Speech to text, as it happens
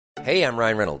Hey, I'm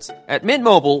Ryan Reynolds. At Mint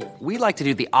Mobile, we like to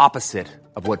do the opposite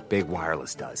of what Big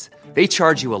Wireless does. They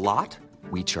charge you a lot,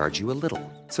 we charge you a little.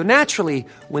 So naturally,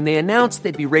 when they announced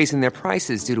they'd be raising their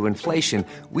prices due to inflation,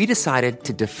 we decided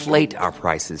to deflate our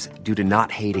prices due to not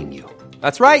hating you.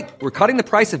 That's right. We're cutting the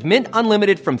price of Mint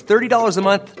Unlimited from $30 a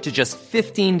month to just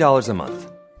 $15 a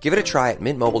month. Give it a try at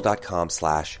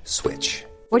mintmobile.com/switch.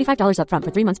 $45 up front for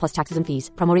 3 months plus taxes and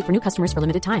fees. Promo rate for new customers for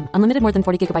limited time. Unlimited more than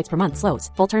 40 gigabytes per month. Slows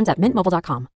full terms at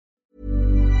mintmobile.com.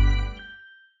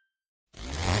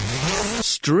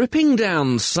 Stripping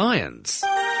down science.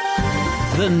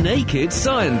 The Naked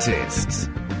Scientists.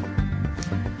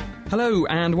 Hello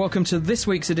and welcome to this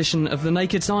week's edition of The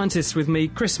Naked Scientists with me,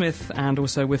 Chris Smith, and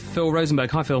also with Phil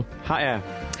Rosenberg. Hi, Phil. Hiya.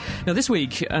 Now, this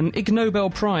week, an Ig Nobel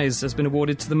Prize has been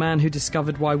awarded to the man who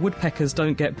discovered why woodpeckers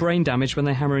don't get brain damage when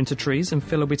they hammer into trees, and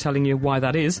Phil will be telling you why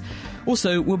that is.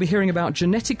 Also, we'll be hearing about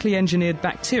genetically engineered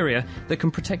bacteria that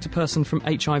can protect a person from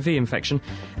HIV infection,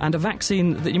 and a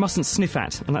vaccine that you mustn't sniff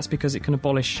at, and that's because it can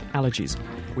abolish allergies.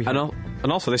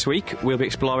 And also this week, we'll be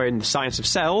exploring the science of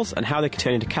cells and how they can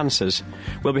turn into cancers.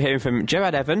 We'll be hearing from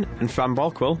Gerard Evan and Fran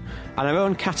Balkwell, and our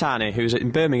own Kat Arney, who's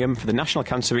in Birmingham for the National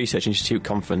Cancer Research Institute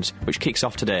conference, which kicks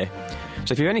off today.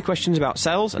 So if you have any questions about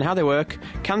cells and how they work,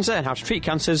 cancer and how to treat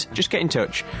cancers, just get in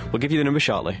touch. We'll give you the number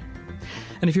shortly.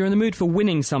 And if you're in the mood for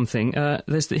winning something,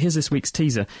 here's this week's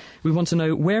teaser. We want to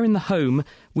know, where in the home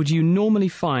would you normally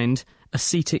find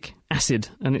acetic acid?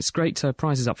 And it's great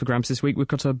prizes up for grabs this week. We've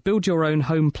got a build your own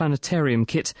home planetarium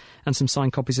kit and some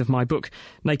signed copies of my book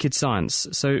Naked Science.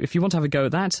 So if you want to have a go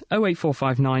at that,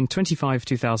 08459 25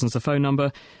 2000 is the phone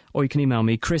number, or you can email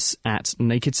me,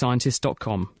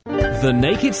 chris@nakedscientist.com. The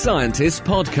Naked Scientists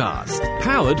podcast,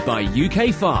 powered by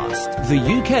UK Fast, the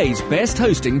UK's best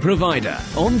hosting provider.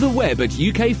 On the web at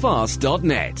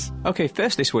ukfast.net. OK,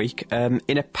 first this week,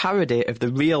 in a parody of the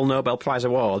real Nobel Prize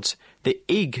awards, the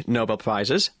Ig Nobel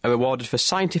Prizes are awarded for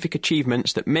scientific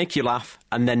achievements that make you laugh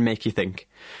and then make you think.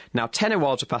 Now, 10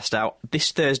 awards were passed out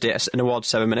this Thursday at an awards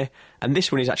ceremony, and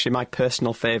this one is actually my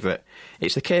personal favourite.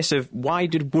 It's the case of, why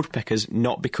did woodpeckers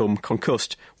not become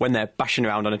concussed when they're bashing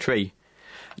around on a tree?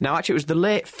 Now, actually, it was the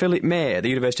late Philip May at the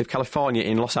University of California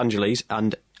in Los Angeles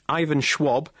and Ivan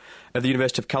Schwab of the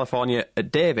University of California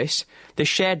at Davis. They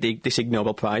shared this Ig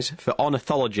Nobel Prize for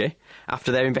ornithology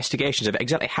after their investigations of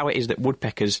exactly how it is that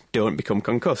woodpeckers don't become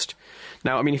concussed.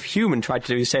 Now, I mean, if a human tried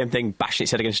to do the same thing, bashing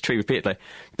its head against a tree repeatedly,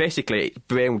 basically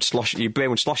your brain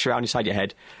would slosh around inside your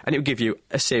head and it would give you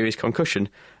a serious concussion.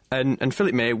 And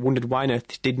Philip May wondered why on earth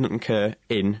this didn't occur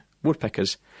in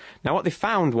woodpeckers. Now, what they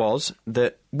found was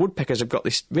that woodpeckers have got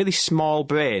this really small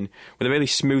brain with a really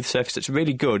smooth surface that's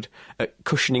really good at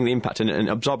cushioning the impact and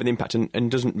absorbing the impact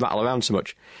and doesn't rattle around so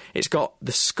much.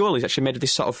 The skull is actually made of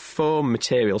this sort of foam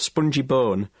material, spongy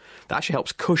bone, that actually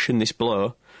helps cushion this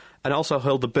blow and also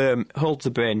holds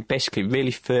the brain basically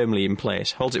really firmly in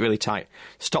place, holds it really tight,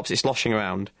 stops it sloshing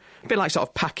around. A bit like sort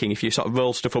of packing if you sort of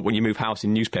roll stuff up when you move house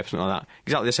in newspapers, something like that.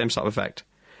 Exactly the same sort of effect.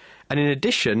 And in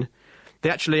addition, they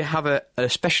actually have a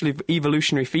special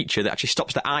evolutionary feature that actually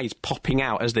stops the eyes popping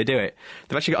out as they do it.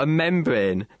 They've actually got a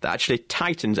membrane that actually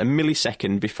tightens a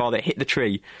millisecond before they hit the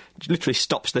tree. It literally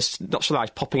stops the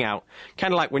eyes popping out.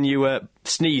 Kind of like when you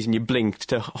sneeze and you blink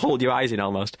to hold your eyes in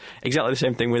almost. Exactly the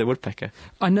same thing with a woodpecker.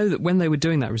 I know that when they were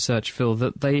doing that research, Phil,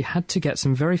 that they had to get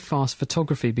some very fast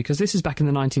photography, because this is back in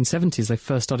the 1970s they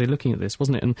first started looking at this,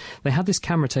 wasn't it? And they had this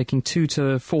camera taking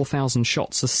 2,000 to 4,000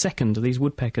 shots a second of these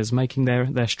woodpeckers making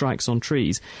their strikes on trees.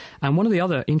 And one of the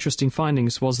other interesting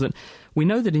findings was that we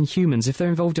know that in humans, if they're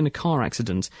involved in a car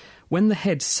accident, when the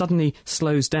head suddenly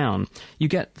slows down, you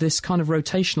get this kind of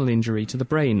rotational injury to the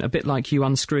brain, a bit like you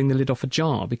unscrewing the lid off a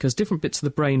jar, because different bits of the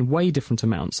brain weigh different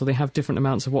amounts, so they have different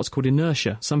amounts of what's called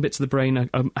inertia. Some bits of the brain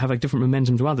have a different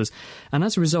momentum to others. And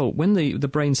as a result, when the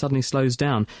brain suddenly slows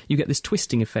down, you get this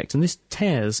twisting effect, and this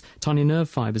tears tiny nerve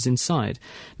fibres inside.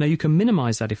 Now, you can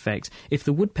minimise that effect if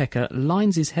the woodpecker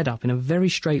lines his head up in a very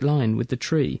straight line with the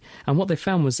tree. And what they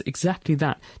found was exactly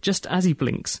that. Just as he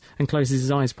blinks and closes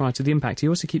his eyes prior to the impact, he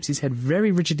also keeps his head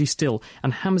very rigidly still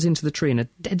and hammers into the tree in a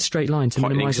dead straight line to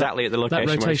minimise exactly at the location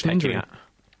that rotational injury. At.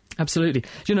 Absolutely. Do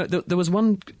you know, there was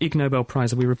one Ig Nobel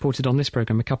Prize that we reported on this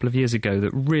programme a couple of years ago that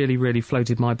really, really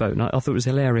floated my boat, and I thought it was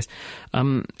hilarious.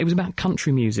 It was about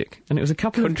country music, and it was a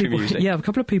couple of people... Yeah, a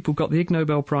couple of people got the Ig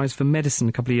Nobel Prize for medicine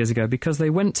a couple of years ago because they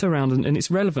went around, and it's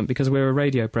relevant because we're a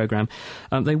radio programme,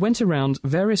 they went around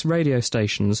various radio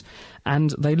stations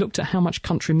and they looked at how much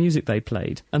country music they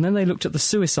played, and then they looked at the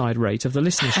suicide rate of the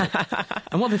listenership.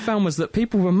 And what they found was that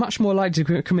people were much more likely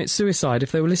to commit suicide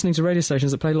if they were listening to radio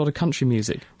stations that played a lot of country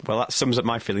music. Well, that sums up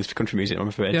my feelings for country music, I'm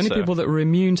afraid. The only people that were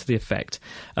immune to the effect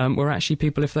were actually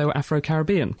people if they were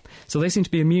Afro-Caribbean. So they seem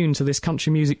to be immune to this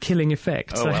country music killing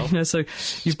effect. Oh, so, well. so you've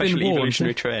Especially been warned.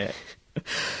 evolutionary trait.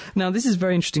 Now, this is a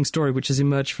very interesting story which has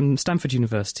emerged from Stanford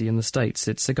University in the States.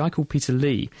 It's a guy called Peter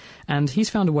Lee, and he's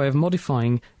found a way of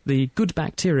modifying the good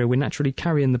bacteria we naturally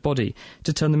carry in the body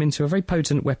to turn them into a very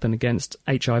potent weapon against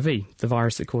HIV, the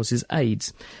virus that causes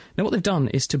AIDS. Now, what they've done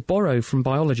is to borrow from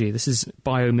biology. This is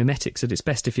biomimetics at its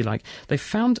best, if you like. They've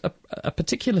found a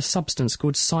particular substance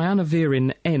called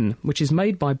cyanovirin N, which is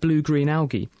made by blue-green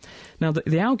algae. Now,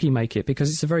 the algae make it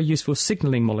because it's a very useful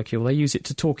signalling molecule. They use it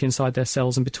to talk inside their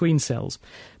cells and between cells.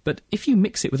 But if you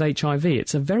mix it with HIV,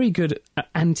 it's a very good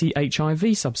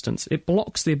anti-HIV substance. It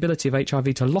blocks the ability of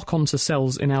HIV to lock onto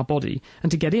cells in our body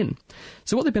and to get in.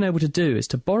 So what they've been able to do is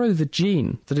to borrow the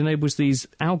gene that enables these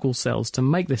algal cells to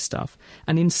make this stuff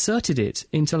and inserted it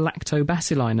into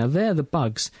lactobacilli. Now, they're the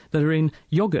bugs that are in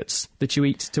yoghurts that you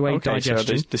eat to aid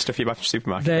digestion. So the stuff you buy from the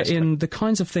supermarket. They're basically. in the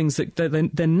kinds of things that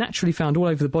they're naturally found all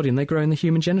over the body, and they grow in the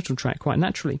human genital tract quite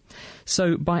naturally.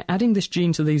 So by adding this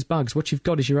gene to these bugs, what you've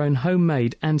got is your own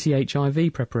homemade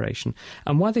anti-HIV preparation.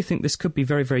 And why they think this could be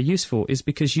very, very useful is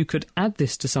because you could add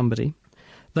this to somebody.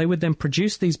 They would then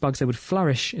produce these bugs. They would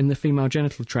flourish in the female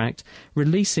genital tract,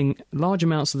 releasing large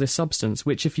amounts of this substance,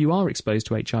 which if you are exposed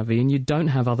to HIV and you don't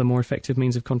have other more effective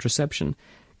means of contraception,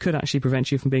 could actually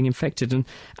prevent you from being infected. And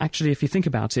actually, if you think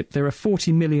about it, there are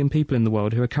 40 million people in the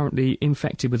world who are currently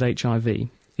infected with HIV.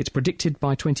 It's predicted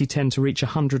by 2010 to reach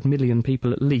 100 million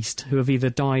people at least who have either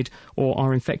died or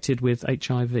are infected with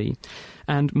HIV.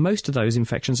 And most of those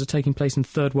infections are taking place in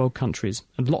third world countries,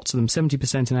 and lots of them,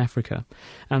 70% in Africa.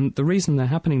 And the reason they're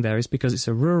happening there is because it's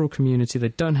a rural community. They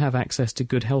don't have access to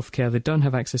good health care, they don't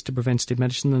have access to preventative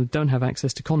medicine, and they don't have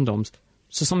access to condoms.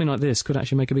 So something like this could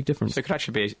actually make a big difference. So it could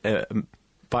actually be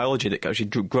biology that actually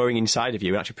growing inside of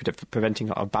you and actually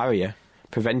preventing a barrier,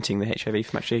 preventing the HIV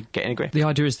from actually getting a grip. The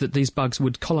idea is that these bugs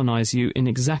would colonise you in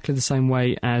exactly the same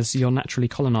way as you're naturally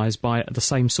colonised by the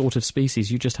same sort of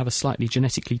species. You just have a slightly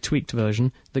genetically tweaked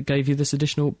version that gave you this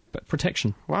additional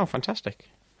protection. Wow, fantastic.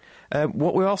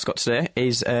 What we've also got today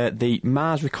is the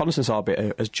Mars Reconnaissance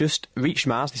Orbiter has just reached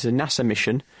Mars. This is a NASA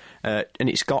mission, and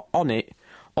it's got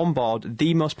on board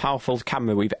the most powerful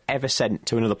camera we've ever sent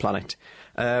to another planet.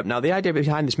 Now, the idea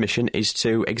behind this mission is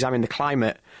to examine the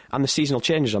climate and the seasonal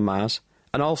changes on Mars,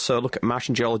 and also look at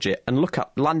Martian geology and look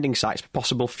at landing sites for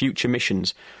possible future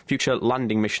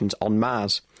landing missions on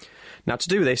Mars. Now, to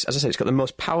do this, as I said, it's got the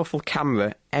most powerful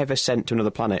camera ever sent to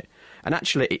another planet. And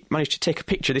actually, it managed to take a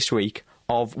picture this week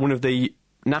of one of the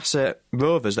NASA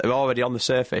rovers that are already on the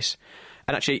surface.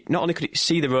 And actually, not only could it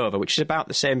see the rover, which is about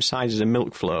the same size as a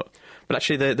milk float, but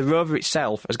actually the rover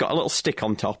itself has got a little stick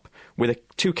on top with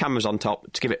two cameras on top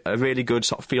to give it a really good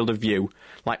sort of field of view,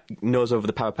 like nose over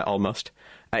the parapet almost.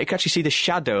 You can actually see the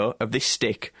shadow of this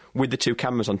stick with the two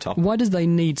cameras on top. Why does they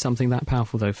need something that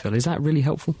powerful, though, Phil? Is that really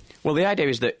helpful? Well, the idea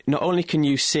is that not only can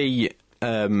you see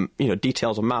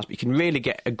details on Mars, but you can really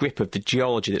get a grip of the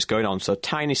geology that's going on, so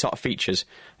tiny sort of features.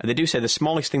 And they do say the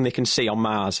smallest thing they can see on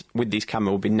Mars with these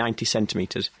cameras will be 90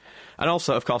 centimetres. And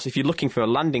also, of course, if you're looking for a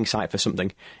landing site for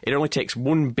something, it only takes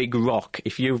one big rock.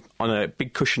 If you're on a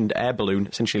big cushioned air balloon,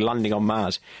 essentially landing on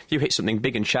Mars, if you hit something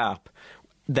big and sharp,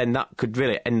 then that could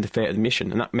really end the fate of the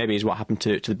mission. And that maybe is what happened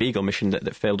to the Beagle mission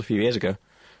that failed a few years ago.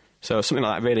 So something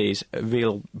like that really is a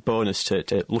real bonus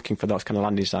to looking for those kind of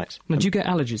landing sites. Now, do you get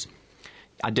allergies?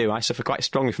 I do. I suffer quite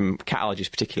strongly from cat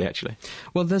allergies, particularly, actually.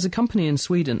 Well, there's a company in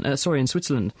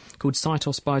Switzerland called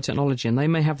Cytos Biotechnology, and they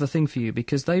may have the thing for you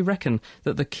because they reckon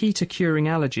that the key to curing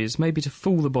allergies may be to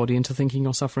fool the body into thinking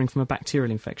you're suffering from a bacterial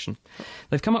infection.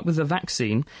 They've come up with a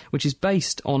vaccine which is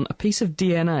based on a piece of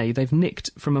DNA they've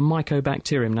nicked from a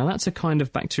mycobacterium. Now, that's a kind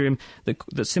of bacterium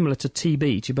that's similar to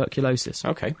TB, tuberculosis.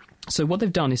 Okay. So what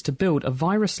they've done is to build a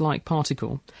virus-like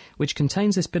particle which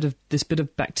contains this bit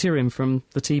of bacterium from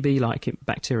the TB-like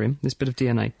bacterium, this bit of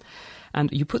DNA. And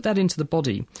you put that into the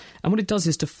body, and what it does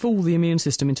is to fool the immune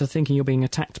system into thinking you're being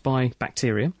attacked by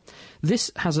bacteria. This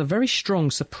has a very strong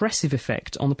suppressive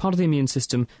effect on the part of the immune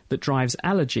system that drives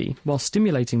allergy, while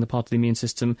stimulating the part of the immune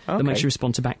system that makes you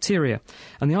respond to bacteria.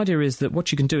 And the idea is that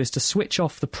what you can do is to switch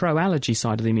off the pro-allergy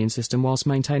side of the immune system whilst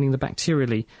maintaining the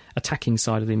bacterially attacking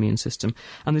side of the immune system.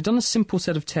 And they've done a simple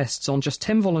set of tests on just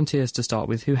 10 volunteers to start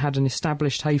with who had an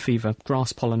established hay fever,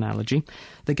 grass pollen allergy.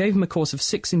 They gave them a course of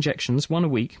 6 injections, 1 a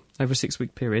week, over a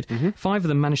 6-week period. 5 of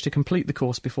them managed to complete the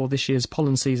course before this year's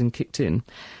pollen season kicked in.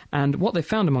 And what they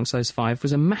found amongst those 5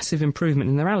 was a massive improvement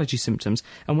in their allergy symptoms.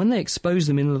 And when they exposed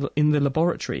them in the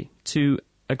laboratory to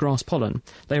a grass pollen,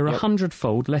 they were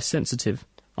 100-fold less sensitive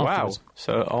afterwards.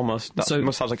 Wow. So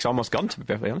must sound like it's almost gone, to be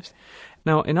perfectly honest.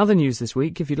 Now, in other news this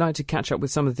week, if you'd like to catch up with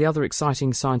some of the other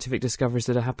exciting scientific discoveries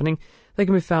that are happening, they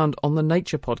can be found on the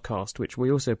Nature podcast, which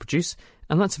we also produce,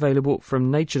 and that's available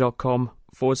from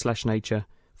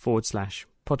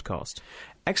nature.com/nature/podcast.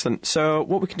 Excellent. So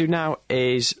what we can do now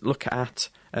is look at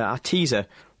our teaser.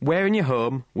 Where in your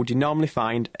home would you normally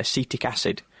find acetic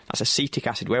acid? That's acetic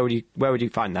acid. Where would you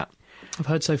find that? I've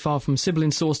heard so far from Sybil in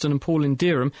Sawston and Paul in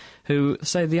Dereham, who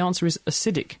say the answer is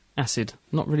acidic acid.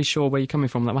 Not really sure where you're coming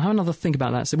from that. Well, have another think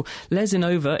about that, Sybil. Les in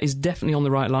Over is definitely on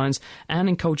the right lines. Anne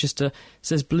in Colchester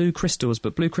says blue crystals,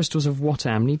 but blue crystals of what,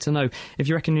 Am? Need to know. If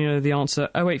you reckon you know the answer,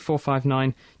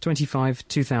 08459 25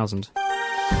 2000.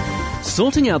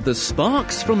 Sorting out the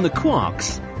sparks from the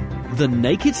quarks. The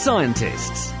Naked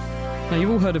Scientists. Now,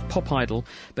 you've all heard of Pop Idol,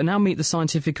 but now meet the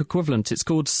scientific equivalent. It's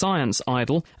called Science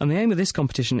Idol, and the aim of this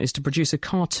competition is to produce a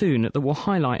cartoon that will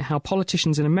highlight how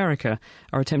politicians in America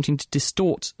are attempting to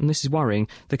distort, and this is worrying,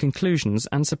 the conclusions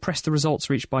and suppress the results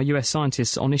reached by US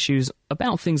scientists on issues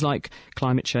about things like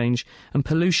climate change and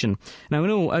pollution. Now,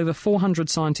 in all, over 400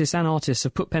 scientists and artists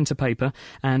have put pen to paper,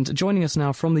 and joining us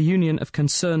now from the Union of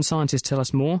Concerned Scientists to tell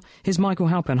us more, here's Michael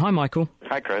Halpen. Hi, Michael.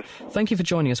 Hi, Chris. Thank you for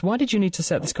joining us. Why did you need to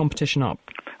set this competition up?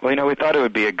 Well, we thought it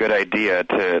would be a good idea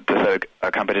to set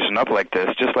a competition up like this.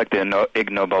 Just like the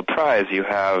Ig Nobel Prize, you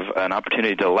have an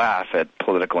opportunity to laugh at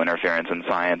political interference in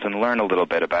science and learn a little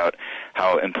bit about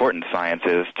how important science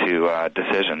is to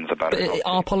decisions about it.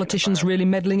 Are politicians really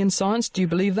meddling in science? Do you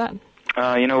believe that?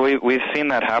 We've seen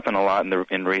that happen a lot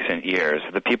in recent years.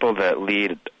 The people that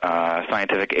lead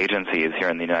scientific agencies here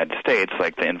in the United States,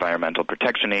 like the Environmental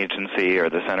Protection Agency or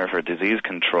the Center for Disease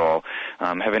Control,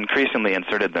 have increasingly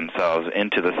inserted themselves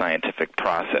into the scientific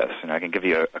process. And I can give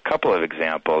you a couple of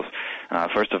examples.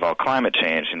 First of all, climate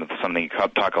change, something you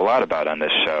talk a lot about on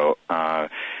this show.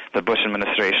 The Bush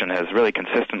administration has really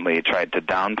consistently tried to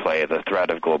downplay the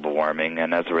threat of global warming,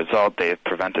 and as a result, they've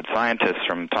prevented scientists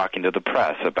from talking to the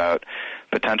press about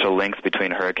potential links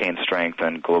between hurricane strength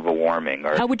and global warming.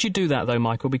 How would you do that, though,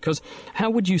 Michael? Because how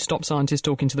would you stop scientists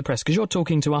talking to the press? Because you're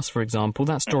talking to us, for example.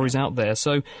 That story's out there.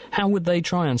 So how would they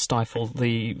try and stifle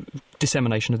the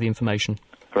dissemination of the information?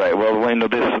 Right. Well,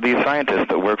 these scientists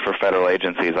that work for federal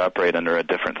agencies operate under a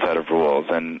different set of rules,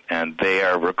 and they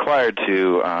are required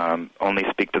to only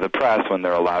speak to the press when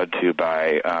they're allowed to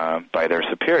by their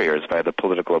superiors, by the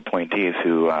political appointees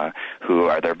who are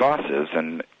their bosses.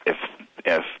 And if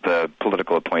the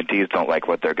political appointees don't like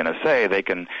what they're going to say, they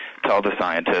can tell the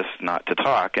scientists not to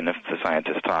talk, and if the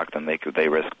scientists talk, then they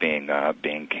risk being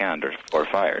canned or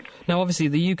fired. Now, obviously,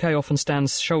 the UK often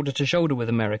stands shoulder to shoulder with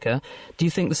America. Do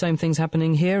you think the same thing's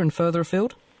happening here and further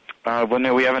afield? Well,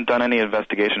 no, we haven't done any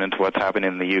investigation into what's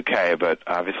happening in the UK, but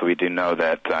obviously we do know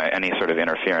that any sort of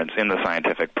interference in the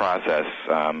scientific process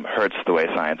hurts the way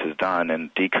science is done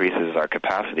and decreases our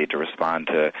capacity to respond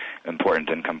to important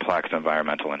and complex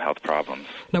environmental and health problems.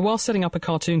 Now, while setting up a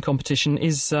cartoon competition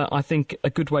is, I think,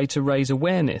 a good way to raise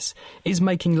awareness, is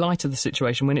making light of the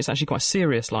situation when it's actually quite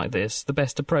serious like this the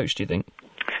best approach, do you think?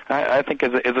 I think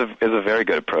is a very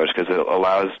good approach because it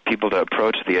allows people to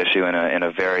approach the issue in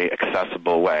a very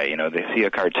accessible way. They see a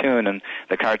cartoon, and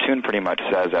the cartoon pretty much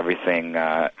says everything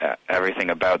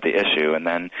about the issue. And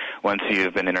then once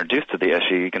you've been introduced to the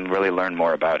issue, you can really learn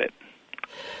more about it.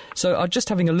 So just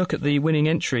having a look at the winning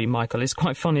entry, Michael, it's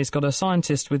quite funny. It's got a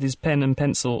scientist with his pen and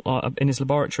pencil in his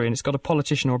laboratory, and it's got a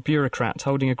politician or a bureaucrat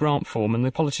holding a grant form, and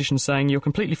the politician's saying you're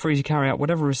completely free to carry out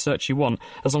whatever research you want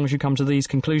as long as you come to these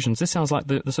conclusions. This sounds like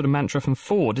the sort of mantra from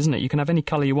Ford, isn't it? You can have any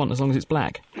colour you want as long as it's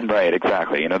black. Right,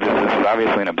 exactly. This is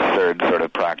obviously an absurd sort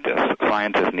of practice.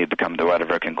 Scientists need to come to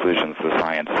whatever conclusions the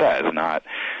science says, not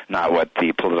what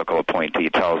the political appointee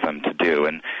tells them to do.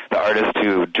 And the artist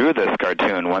who drew this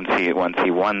cartoon, once he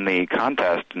won the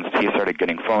contest, and he started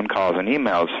getting phone calls and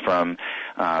emails from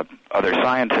other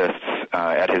scientists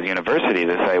at his university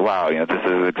to say, wow, this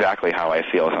is exactly how I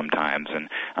feel sometimes, and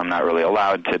I'm not really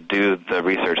allowed to do the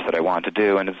research that I want to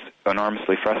do, and it's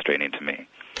enormously frustrating to me.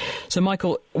 So,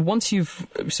 Michael, once you've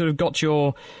sort of got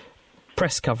your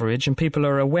press coverage and people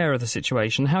are aware of the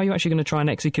situation, how are you actually going to try and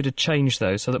execute a change,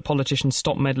 though, so that politicians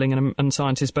stop meddling and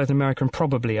scientists, both in America and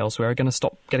probably elsewhere, are going to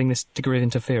stop getting this degree of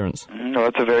interference? No,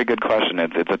 that's a very good question.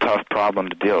 It's a tough problem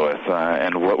to deal with,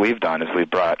 and what we've done is we've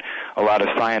brought a lot of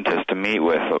scientists to meet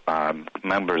with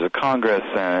members of Congress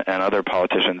and other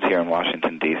politicians here in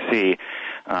Washington, D.C.,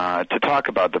 to talk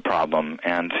about the problem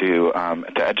and to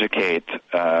educate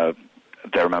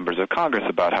their members of Congress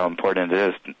about how important it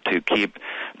is to keep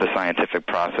the scientific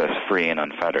process free and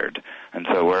unfettered. And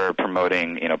so we're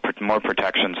promoting, more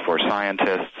protections for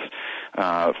scientists,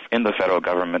 in the federal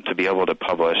government to be able to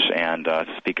publish and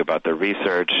speak about their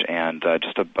research and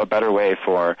just a better way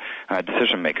for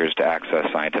decision makers to access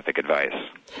scientific advice.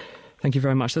 Thank you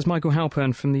very much. That's Michael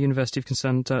Halpern from the University of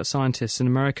Concerned Scientists in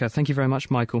America. Thank you very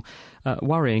much, Michael.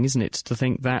 Worrying, isn't it, to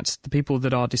think that the people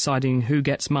that are deciding who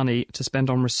gets money to spend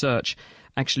on research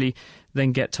actually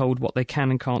then get told what they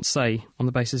can and can't say on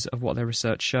the basis of what their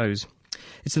research shows.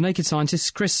 It's the Naked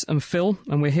Scientists, Chris and Phil,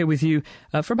 and we're here with you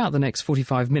for about the next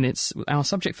 45 minutes. Our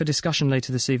subject for discussion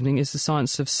later this evening is the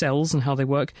science of cells and how they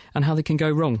work and how they can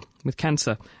go wrong with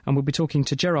cancer. And we'll be talking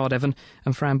to Gerard Evan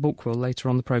and Fran Bulkwell later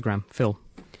on the programme. Phil.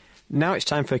 Now it's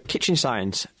time for Kitchen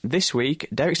Science. This week,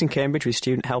 Derek's in Cambridge with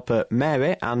student helper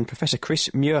Mary and Professor Chris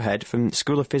Muirhead from the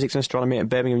School of Physics and Astronomy at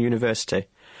Birmingham University.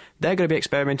 They're going to be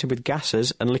experimenting with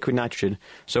gases and liquid nitrogen,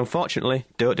 so unfortunately,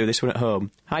 don't do this one at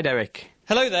home. Hi, Derek.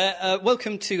 Hello there.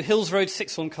 Welcome to Hills Road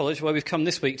Sixth Form College, where we've come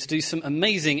this week to do some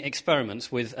amazing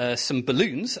experiments with some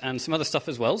balloons and some other stuff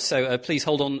as well, so please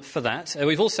hold on for that.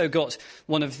 We've also got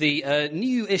one of the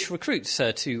new-ish recruits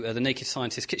to the Naked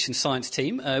Scientist Kitchen Science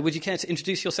team. Would you care to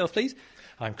introduce yourself, please?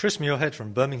 I'm Chris Muirhead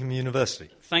from Birmingham University.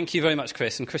 Thank you very much,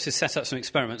 Chris. And Chris has set up some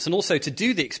experiments. And also to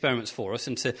do the experiments for us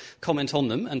and to comment on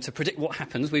them and to predict what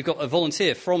happens, we've got a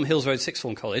volunteer from Hills Road Sixth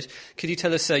Form College. Could you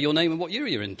tell us your name and what year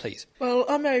you're in, please? Well,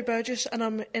 I'm Mary Burgess and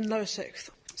I'm in lower sixth.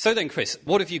 So then, Chris,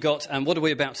 what have you got and what are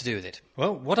we about to do with it?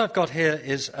 Well, what I've got here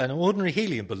is an ordinary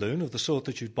helium balloon of the sort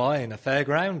that you'd buy in a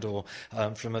fairground or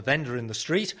from a vendor in the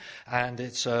street. And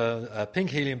it's a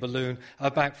pink helium balloon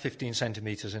about 15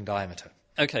 centimetres in diameter.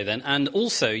 OK, then. And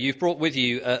also, you've brought with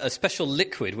you a special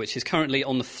liquid which is currently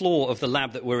on the floor of the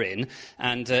lab that we're in.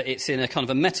 And it's in a kind of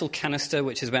a metal canister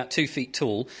which is about 2 feet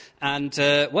tall. And,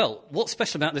 well, what's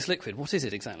special about this liquid? What is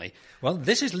it exactly? Well,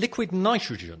 this is liquid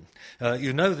nitrogen.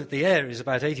 You know that the air is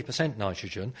about 80%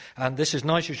 nitrogen, and this is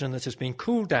nitrogen that has been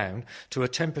cooled down to a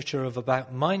temperature of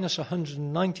about minus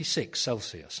 196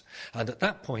 Celsius. And at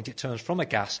that point, it turns from a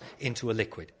gas into a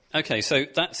liquid. OK, so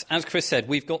that's, as Chris said,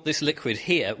 we've got this liquid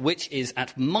here, which is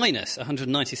at minus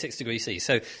 196 degrees C,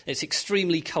 so it's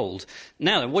extremely cold.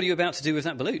 Now then, what are you about to do with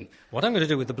that balloon? What I'm going to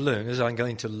do with the balloon is I'm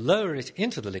going to lower it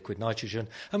into the liquid nitrogen,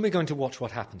 and we're going to watch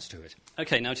what happens to it.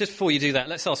 OK, now just before you do that,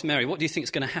 let's ask Mary, what do you think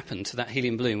is going to happen to that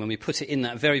helium balloon when we put it in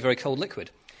that very, very cold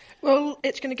liquid? Well,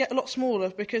 it's going to get a lot smaller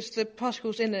because the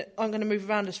particles in it aren't going to move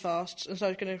around as fast, and so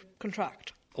it's going to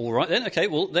contract. All right, then. OK,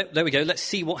 well, there we go. Let's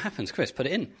see what happens. Chris, put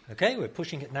it in. OK, we're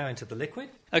pushing it now into the liquid.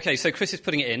 OK, so Chris is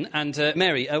putting it in. And,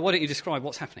 Mary, why don't you describe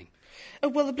what's happening?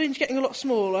 Well, the balloon's getting a lot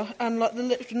smaller, and, the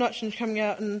liquid nitrogen's coming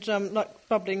out and,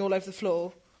 bubbling all over the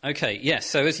floor. OK, yes.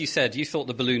 So, as you said, you thought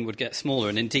the balloon would get smaller,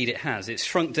 and indeed it has. It's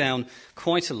shrunk down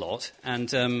quite a lot,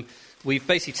 and we've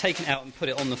basically taken it out and put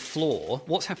it on the floor.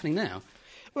 What's happening now?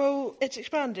 Well, it's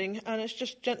expanding, and it's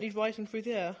just gently rising through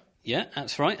the air. Yeah,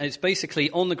 that's right. It's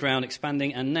basically on the ground,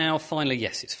 expanding, and now, finally,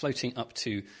 yes, it's floating up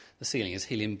to the ceiling, as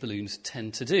helium balloons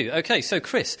tend to do. OK, so,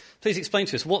 Chris, please explain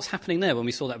to us what's happening there when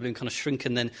we saw that balloon kind of shrink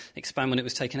and then expand when it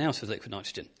was taken out of liquid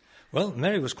nitrogen. Well,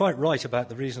 Mary was quite right about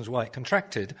the reasons why it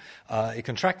contracted. It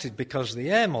contracted because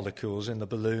the air molecules in the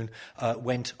balloon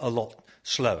went a lot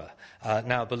slower.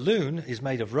 Now, a balloon is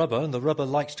made of rubber, and the rubber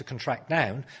likes to contract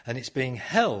down, and it's being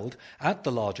held at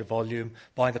the larger volume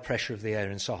by the pressure of the air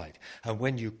inside. And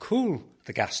when you cool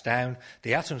the gas down,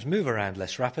 the atoms move around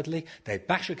less rapidly, they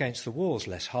bash against the walls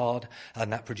less hard,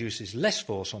 and that produces less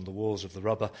force on the walls of the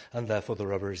rubber, and therefore the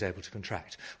rubber is able to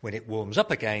contract. When it warms up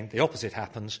again, the opposite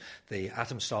happens. The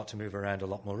atoms start to move around a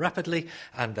lot more rapidly,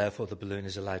 and therefore the balloon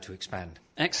is allowed to expand.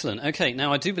 Excellent. OK,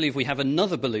 now I do believe we have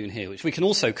another balloon here, which we can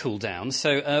also cool down.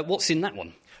 So what's in that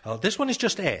one? This one is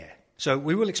just air. So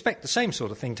we will expect the same sort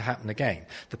of thing to happen again.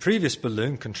 The previous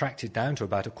balloon contracted down to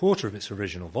about a quarter of its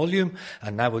original volume,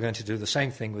 and now we're going to do the same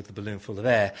thing with the balloon full of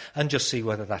air and just see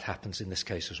whether that happens in this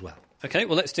case as well. OK,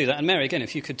 well, let's do that. And Mary, again,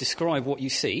 if you could describe what you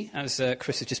see as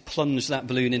Chris has just plunged that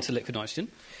balloon into liquid nitrogen.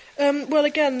 Well,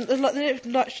 again, the liquid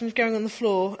nitrogen's going on the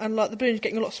floor, and the balloon's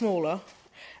getting a lot smaller,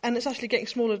 and it's actually getting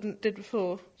smaller than it did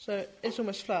before, so it's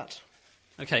almost flat.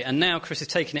 OK, and now Chris is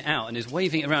taking it out and is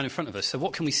waving it around in front of us. So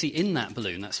what can we see in that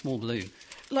balloon, that small balloon?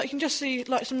 You can just see,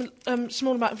 some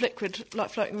small amount of liquid,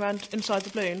 floating around inside the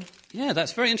balloon. Yeah,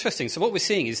 that's very interesting. So what we're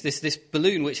seeing is this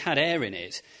balloon which had air in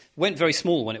it went very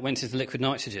small when it went into liquid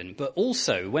nitrogen, but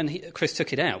also when Chris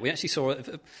took it out, we actually saw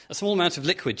a small amount of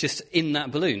liquid just in that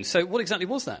balloon. So what exactly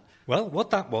was that? Well, what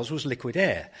that was liquid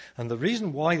air. And the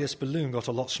reason why this balloon got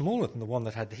a lot smaller than the one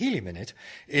that had the helium in it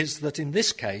is that in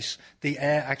this case, the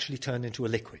air actually turned into a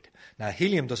liquid. Now,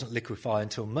 helium doesn't liquefy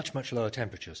until much, much lower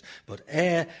temperatures, but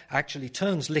air actually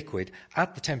turns liquid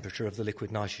at the temperature of the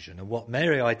liquid nitrogen. And what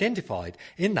Mary identified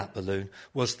in that balloon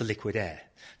was the liquid air.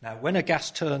 Now, when a gas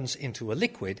turns into a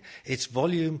liquid, its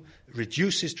volume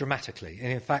reduces dramatically.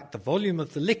 And in fact, the volume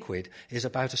of the liquid is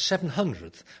about a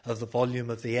 700th of the volume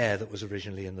of the air that was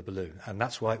originally in the balloon. And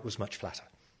that's why it was much flatter.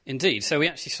 Indeed. So we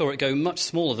actually saw it go much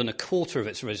smaller than a quarter of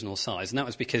its original size, and that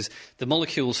was because the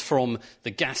molecules from the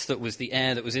gas that was the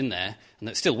air that was in there, and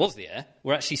that still was the air,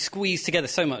 were actually squeezed together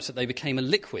so much that they became a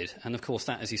liquid. And of course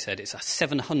that, as you said, it's a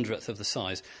 700th of the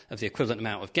size of the equivalent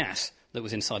amount of gas that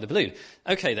was inside the balloon.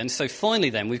 OK, then, so finally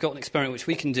then, we've got an experiment which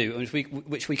we can do, and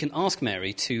which we can ask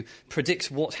Mary to predict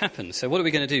what happens. So what are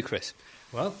we going to do, Chris?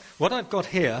 Well, what I've got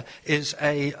here is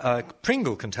a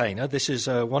Pringle container. This is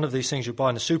one of these things you buy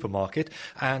in a supermarket,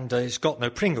 and it's got no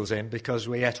Pringles in because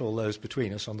we ate all those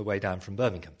between us on the way down from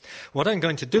Birmingham. What I'm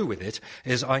going to do with it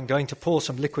is I'm going to pour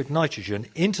some liquid nitrogen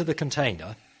into the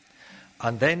container,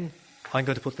 and then I'm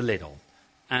going to put the lid on.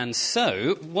 And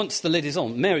so, once the lid is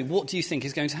on, Mary, what do you think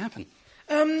is going to happen?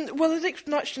 Well, the liquid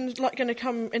nitrogen is going to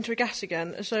come into a gas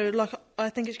again, so I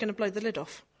think it's going to blow the lid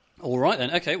off. All right, then.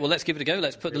 OK, well, let's give it a go.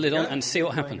 Let's put the lid on and see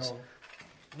what happens.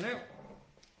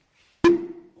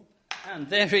 And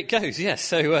there it goes, yes.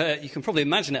 So you can probably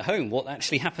imagine at home what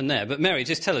actually happened there. But, Mary,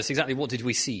 just tell us exactly what did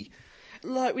we see?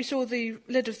 We saw the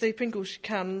lid of the Pringles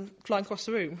can flying across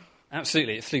the room.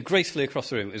 Absolutely. It flew gracefully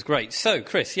across the room. It was great. So,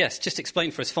 Chris, yes, just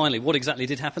explain for us finally what exactly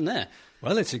did happen there.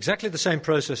 Well, it's exactly the same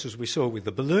process as we saw with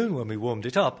the balloon when we warmed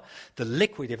it up. The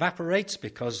liquid evaporates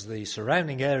because the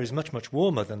surrounding air is much, much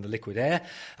warmer than the liquid air,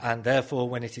 and therefore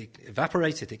when it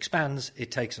evaporates, it expands,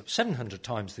 it takes up 700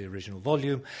 times the original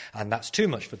volume, and that's too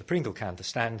much for the Pringle can to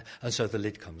stand, and so the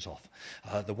lid comes off.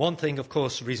 The one thing, of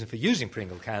course, the reason for using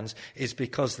Pringle cans is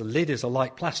because the lid is a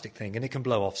light plastic thing and it can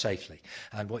blow off safely.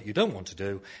 And what you don't want to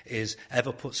do is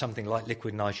ever put something like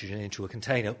liquid nitrogen into a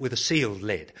container with a sealed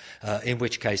lid, in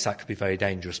which case that could be very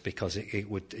dangerous because it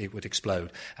would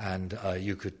explode and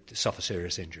you could suffer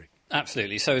serious injury.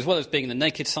 Absolutely. So as well as being the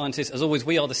naked scientist, as always,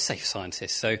 we are the safe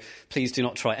scientists. So please do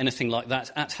not try anything like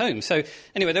that at home. So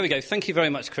anyway, there we go. Thank you very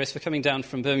much, Chris, for coming down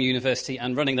from Birmingham University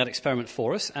and running that experiment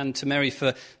for us, and to Mary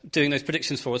for doing those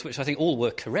predictions for us, which I think all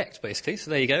were correct, basically.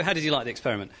 So there you go. How did you like the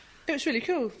experiment? It was really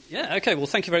cool. Yeah, OK, well,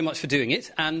 thank you very much for doing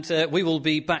it. And we will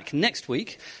be back next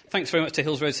week. Thanks very much to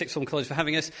Hills Road Sixth Form College for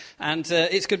having us. And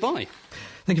it's goodbye.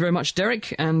 Thank you very much,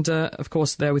 Derek. And, of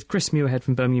course, there with Chris Muirhead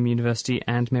from Birmingham University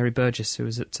and Mary Burgess, who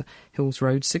is at Hills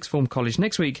Road Sixth Form College.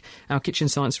 Next week, our Kitchen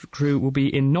Science crew will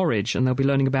be in Norwich, and they'll be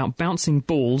learning about bouncing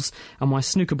balls and why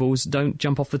snooker balls don't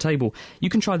jump off the table. You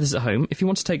can try this at home. If you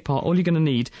want to take part, all you're going to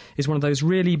need is one of those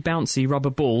really bouncy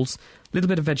rubber balls, a little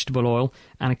bit of vegetable oil,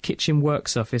 and a kitchen work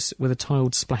surface with a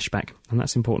tiled splashback. And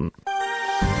that's important.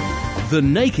 The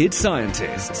Naked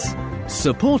Scientists.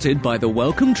 Supported by the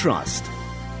Wellcome Trust.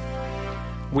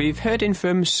 We've heard in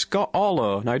from Scott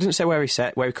Orlow. Now, he doesn't say where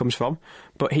he comes from,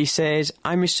 but he says,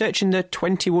 I'm researching the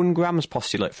 21 grams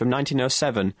postulate from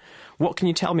 1907. What can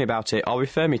you tell me about it or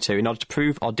refer me to in order to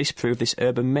prove or disprove this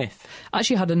urban myth? I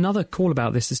actually had another call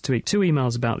about this this week, 2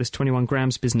 emails about this 21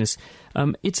 grams business.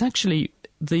 It's actually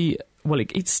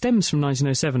it stems from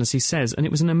 1907, as he says, and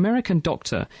it was an American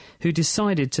doctor who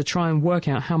decided to try and work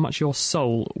out how much your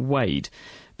soul weighed.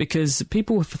 Because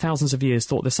people for thousands of years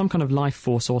thought there's some kind of life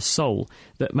force or soul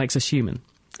that makes us human.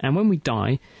 And when we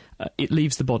die, it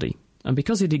leaves the body. And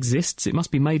because it exists, it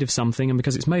must be made of something, and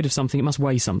because it's made of something, it must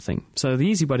weigh something. So the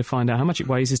easy way to find out how much it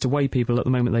weighs is to weigh people at the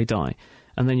moment they die.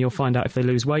 And then you'll find out if they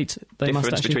lose weight, they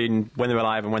must actually... between when they're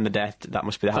alive and when they're dead, that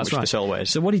must be how much the soul weighs.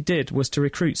 So what he did was to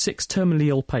recruit 6 terminally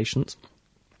ill patients.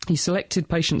 He selected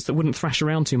patients that wouldn't thrash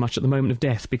around too much at the moment of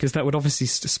death, because that would obviously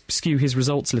skew his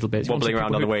results a little bit. Wobbling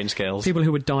around on the weighing scales. People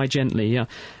who would die gently, yeah.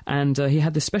 And he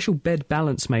had this special bed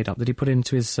balance made up that he put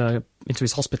into his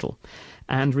hospital,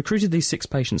 and recruited these 6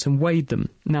 patients and weighed them.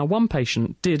 Now, one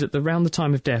patient did, around the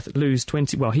time of death, lose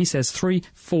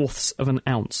 3/4 of an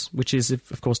ounce, which is,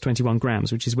 of course, 21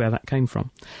 grams, which is where that came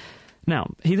from.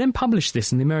 Now, he then published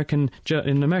this in the American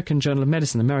Journal of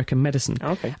Medicine, American Medicine,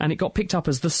 okay. And it got picked up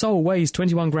as the soul weighs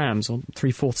 21 grams, or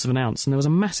 3/4 of an ounce, and there was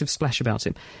a massive splash about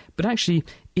it. But actually,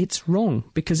 it's wrong,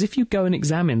 because if you go and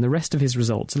examine the rest of his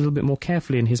results a little bit more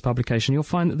carefully in his publication, you'll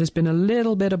find that there's been a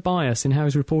little bit of bias in how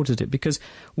he's reported it, because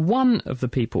one of the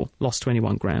people lost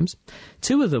 21 grams,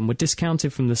 two of them were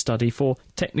discounted from the study for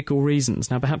technical reasons.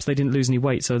 Now, perhaps they didn't lose any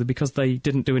weight, so that because they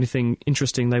didn't do anything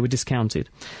interesting, they were discounted.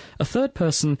 A third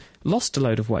person lost a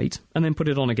load of weight and then put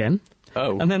it on again.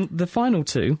 Oh. And then the final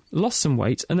two lost some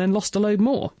weight and then lost a load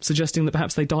more, suggesting that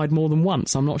perhaps they died more than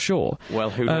once. I'm not sure. Well,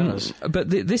 who knows? But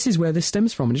this is where this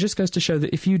stems from, and it just goes to show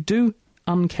that if you do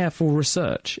uncareful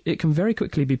research, it can very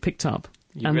quickly be picked up.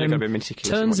 You've really got to be meticulous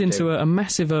in turns what you into do. a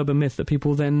massive urban myth that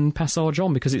people then passage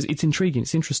on because it's intriguing,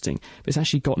 it's interesting, but it's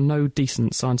actually got no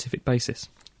decent scientific basis.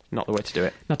 Not the way to do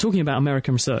it. Now, talking about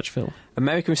American research, Phil.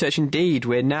 American research indeed.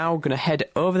 We're now going to head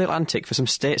over the Atlantic for some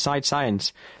stateside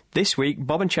science. This week,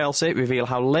 Bob and Chelsea reveal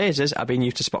how lasers are being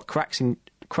used to spot cracks in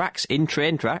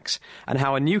train tracks, and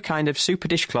how a new kind of super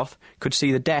dishcloth could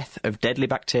see the death of deadly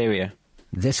bacteria.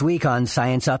 This week on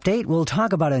Science Update, we'll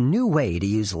talk about a new way to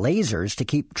use lasers to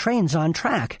keep trains on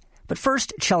track. But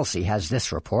first, Chelsea has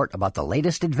this report about the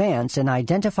latest advance in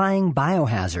identifying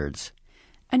biohazards.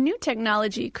 A new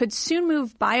technology could soon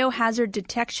move biohazard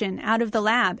detection out of the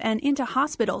lab and into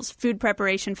hospitals, food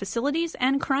preparation facilities,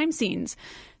 and crime scenes.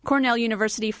 Cornell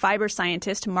University fiber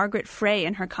scientist Margaret Frey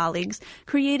and her colleagues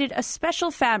created a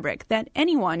special fabric that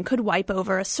anyone could wipe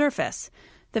over a surface.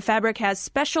 The fabric has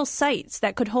special sites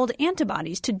that could hold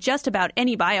antibodies to just about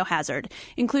any biohazard,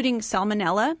 including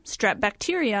salmonella, strep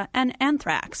bacteria, and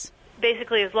anthrax.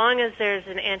 Basically, as long as there's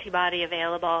an antibody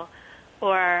available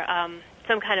or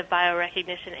some kind of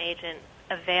biorecognition agent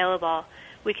available,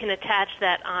 we can attach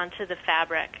that onto the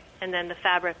fabric, and then the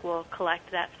fabric will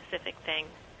collect that specific thing.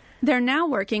 They're now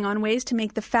working on ways to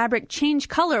make the fabric change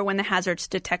color when the hazard's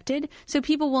detected, so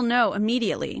people will know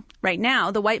immediately. Right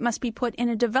now, the white must be put in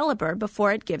a developer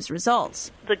before it gives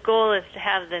results. The goal is to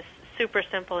have this super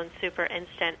simple and super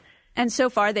instant. And so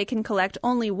far, they can collect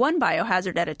only one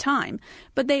biohazard at a time,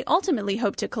 but they ultimately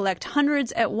hope to collect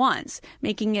hundreds at once,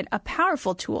 making it a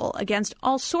powerful tool against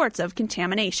all sorts of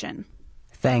contamination.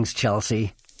 Thanks,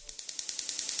 Chelsea.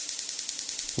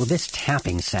 Well, this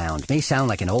tapping sound may sound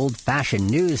like an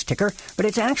old-fashioned news ticker, but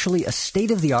it's actually a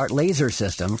state-of-the-art laser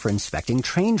system for inspecting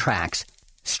train tracks.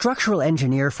 Structural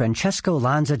engineer Francesco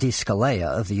Lanza di Scalea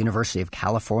of the University of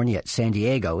California at San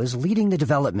Diego is leading the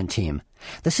development team.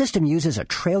 The system uses a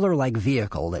trailer-like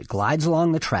vehicle that glides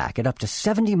along the track at up to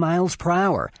 70 miles per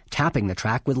hour, tapping the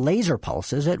track with laser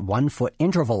pulses at 1-foot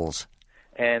intervals.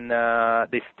 And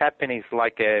this tapping is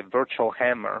like a virtual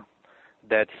hammer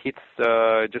that hits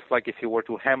just like if you were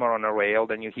to hammer on a rail,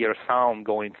 then you hear a sound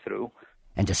going through.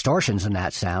 And distortions in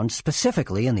that sound,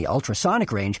 specifically in the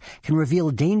ultrasonic range, can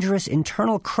reveal dangerous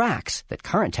internal cracks that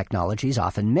current technologies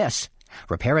often miss.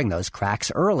 Repairing those cracks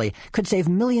early could save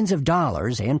millions of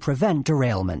dollars and prevent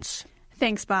derailments.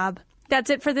 Thanks, Bob. That's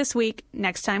it for this week.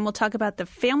 Next time we'll talk about the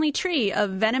family tree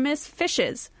of venomous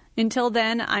fishes. Until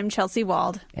then, I'm Chelsea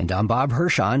Wald. And I'm Bob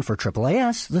Hirschon for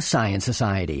AAAS, the Science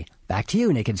Society. Back to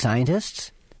you, Naked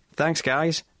Scientists. Thanks,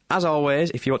 guys. As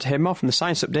always, if you want to hear more from the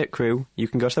Science Update crew, you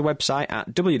can go to the website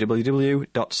at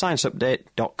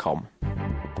www.scienceupdate.com.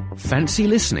 Fancy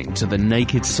listening to the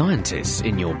Naked Scientists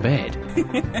in your bed,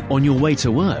 on your way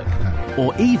to work,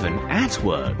 or even at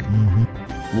work?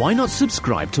 Why not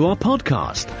subscribe to our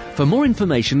podcast? For more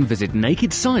information, visit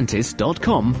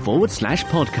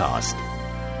nakedscientist.com/podcast.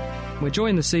 We're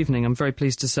joined this evening, I'm very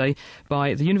pleased to say,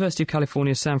 by the University of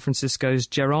California, San Francisco's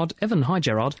Gerard Evan. Hi,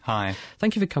 Gerard. Hi.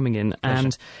 Thank you for coming in. Pleasure.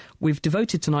 And we've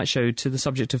devoted tonight's show to the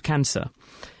subject of cancer.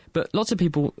 But lots of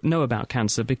people know about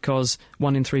cancer because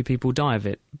 1 in 3 people die of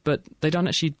it, but they don't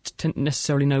actually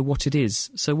necessarily know what it is.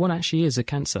 So what actually is a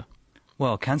cancer?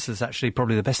 Well, cancer is actually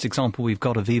probably the best example we've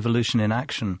got of evolution in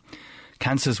action.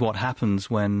 Cancer is what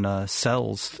happens when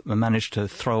cells manage to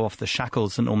throw off the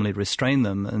shackles that normally restrain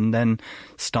them and then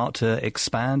start to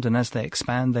expand. And as they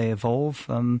expand, they evolve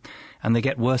and they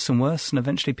get worse and worse, and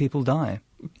eventually people die.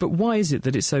 But why is it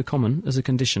that it's so common as a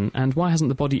condition, and why hasn't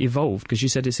the body evolved? Because you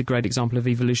said it's a great example of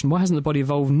evolution. Why hasn't the body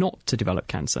evolved not to develop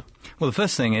cancer? Well, the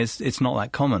first thing is it's not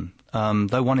that common.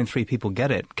 Though 1 in 3 people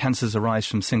get it, cancers arise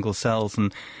from single cells,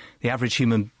 and the average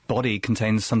human body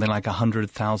contains something like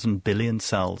 100,000 billion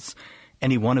cells,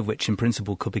 any one of which in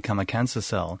principle could become a cancer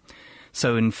cell.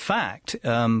 So in fact,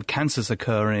 cancers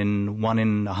occur in 1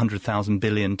 in 100,000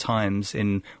 billion times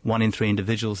in 1 in 3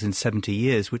 individuals in 70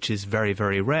 years, which is very,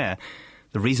 very rare.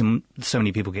 The reason so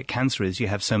many people get cancer is you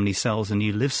have so many cells and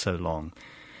you live so long.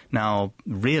 Now,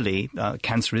 really,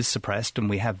 cancer is suppressed, and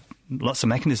we have lots of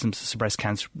mechanisms to suppress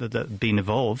cancer that have been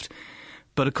evolved.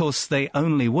 But, of course, they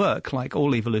only work, like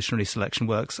all evolutionary selection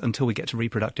works, until we get to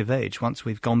reproductive age. Once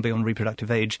we've gone beyond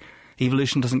reproductive age,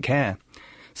 evolution doesn't care.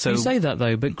 So you say that,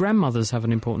 though, but grandmothers have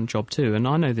an important job too, and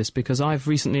I know this because I've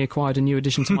recently acquired a new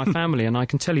addition to my family, and I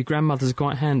can tell you grandmothers are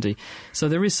quite handy. So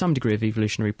there is some degree of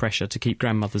evolutionary pressure to keep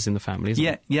grandmothers in the family, isn't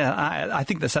there? Yeah, I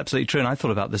think that's absolutely true, and I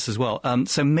thought about this as well.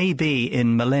 So maybe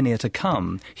in millennia to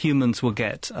come, humans will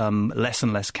get less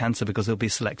and less cancer because they'll be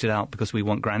selected out because we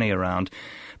want granny around.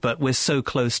 But we're so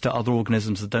close to other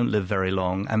organisms that don't live very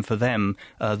long, and for them,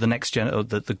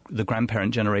 the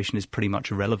grandparent generation is pretty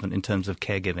much irrelevant in terms of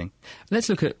caregiving. Let's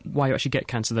look at why you actually get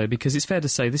cancer, though, because it's fair to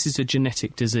say this is a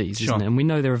genetic disease, Sure. isn't it? And we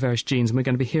know there are various genes, and we're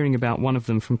going to be hearing about one of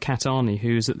them from Kat Arney,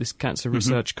 who's at this cancer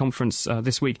research conference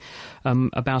this week,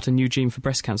 about a new gene for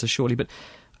breast cancer shortly. But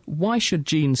why should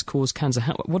genes cause cancer?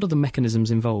 What are the mechanisms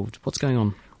involved? What's going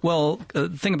on? Well, the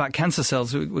thing about cancer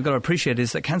cells we've got to appreciate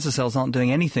is that cancer cells aren't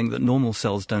doing anything that normal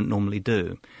cells don't normally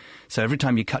do. So every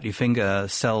time you cut your finger,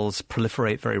 cells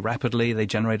proliferate very rapidly, they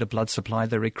generate a blood supply,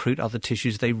 they recruit other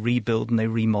tissues, they rebuild and they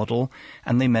remodel,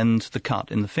 and they mend the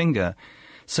cut in the finger.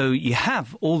 So you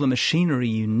have all the machinery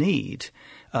you need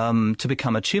to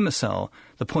become a tumour cell.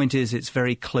 The point is it's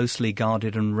very closely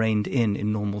guarded and reined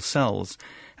in normal cells.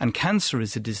 And cancer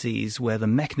is a disease where the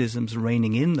mechanisms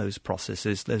reigning in those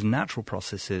processes, those natural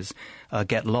processes,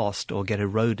 get lost or get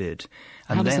eroded.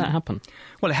 And how does that happen?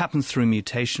 Well, it happens through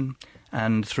mutation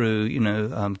and through,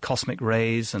 cosmic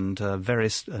rays and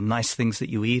various nice things that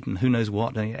you eat and who knows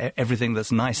what. Everything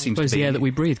that's nice seems to be... the air that we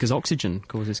breathe, because oxygen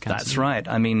causes cancer. That's right.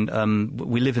 I mean,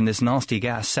 we live in this nasty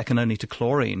gas, second only to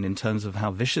chlorine in terms of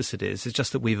how vicious it is. It's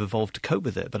just that we've evolved to cope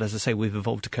with it. But as I say, we've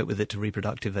evolved to cope with it to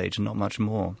reproductive age and not much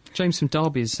more. James is in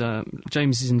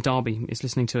Derby, is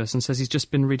listening to us and says he's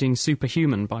just been reading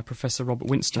Superhuman by Professor Robert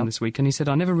Winston this week, and he said,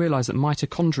 I never realised that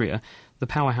mitochondria, the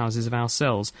powerhouses of our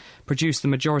cells, produce the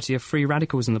majority of free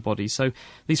radicals in the body. So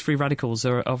these free radicals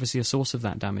are obviously a source of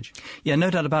that damage. Yeah,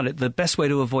 no doubt about it. The best way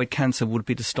to avoid cancer would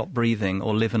be to stop breathing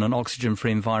or live in an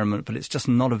oxygen-free environment, but it's just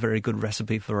not a very good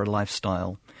recipe for a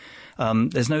lifestyle.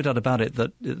 There's no doubt about it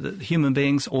that human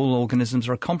beings, all organisms,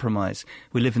 are a compromise.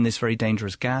 We live in this very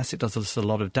dangerous gas. It does us a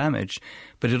lot of damage,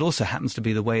 but it also happens to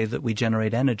be the way that we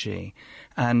generate energy.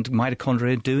 And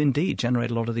mitochondria do indeed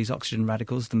generate a lot of these oxygen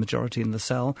radicals, the majority in the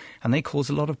cell, and they cause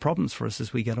a lot of problems for us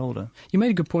as we get older. You made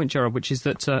a good point, Gerard, which is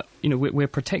that we're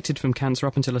protected from cancer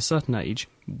up until a certain age.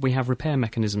 We have repair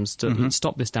mechanisms to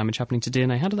stop this damage happening to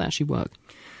DNA. How do they actually work?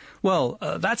 Well,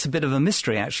 that's a bit of a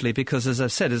mystery, actually, because, as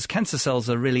I've said, as cancer cells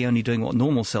are really only doing what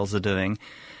normal cells are doing,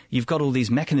 you've got all these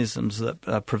mechanisms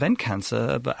that prevent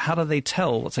cancer, but how do they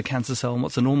tell what's a cancer cell and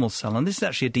what's a normal cell? And this is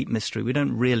actually a deep mystery. We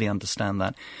don't really understand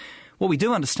that. What we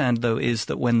do understand, though, is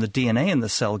that when the DNA in the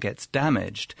cell gets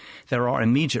damaged, there are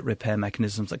immediate repair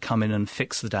mechanisms that come in and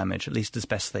fix the damage, at least as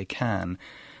best they can.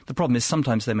 The problem is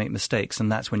sometimes they make mistakes,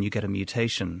 and that's when you get a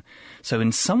mutation. So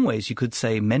in some ways you could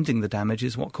say mending the damage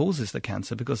is what causes the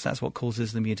cancer, because that's what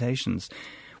causes the mutations.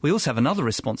 We also have another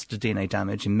response to DNA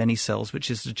damage in many cells,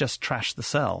 which is to just trash the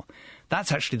cell.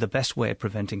 That's actually the best way of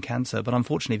preventing cancer, but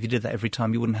unfortunately if you did that every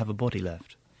time, you wouldn't have a body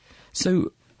left.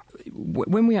 So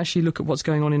when we actually look at what's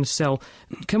going on in a cell,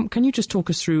 can you just talk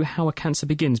us through how a cancer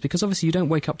begins? Because obviously you don't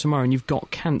wake up tomorrow and you've got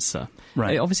cancer.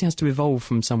 Right. It obviously has to evolve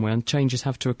from somewhere and changes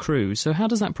have to accrue. So how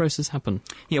does that process happen?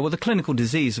 Yeah, well, the clinical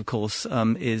disease, of course,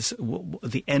 is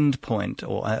the end point,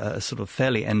 or a sort of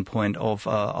fairly end point of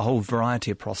a whole variety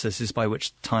of processes by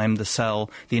which time the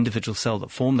individual cell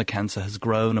that formed the cancer has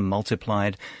grown and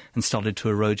multiplied and started to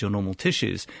erode your normal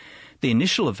tissues. The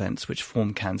initial events which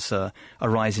form cancer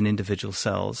arise in individual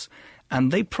cells,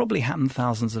 and they probably happen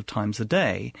thousands of times a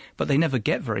day, but they never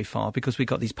get very far because we've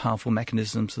got these powerful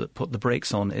mechanisms that put the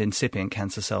brakes on incipient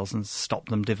cancer cells and stop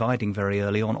them dividing very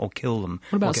early on or kill them.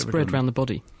 What about spread around the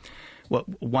body? Well,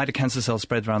 why do cancer cells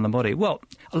spread around the body? Well,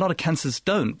 a lot of cancers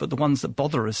don't, but the ones that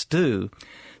bother us do.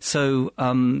 So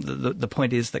the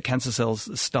point is that cancer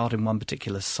cells start in one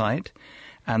particular site,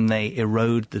 and they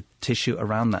erode the tissue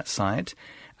around that site.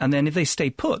 And then if they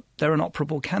stay put, they're an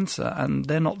operable cancer, and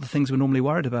they're not the things we're normally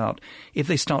worried about. If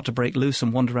they start to break loose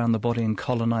and wander around the body and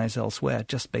colonize elsewhere,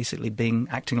 just basically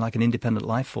acting like an independent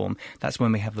life form, that's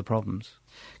when we have the problems.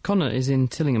 Connor is in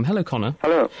Tillingham. Hello, Connor.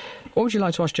 Hello. What would you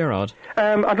like to ask Gerard?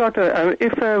 I'd like to,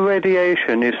 if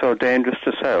radiation is so dangerous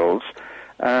to cells,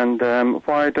 and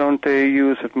why don't they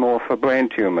use it more for brain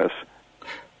tumours?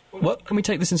 Well, can we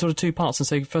take this in sort of two parts and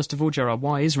say, first of all, Gerard,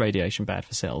 why is radiation bad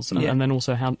for cells? And then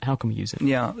also, how can we use it?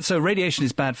 Yeah, so radiation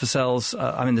is bad for cells.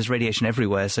 There's radiation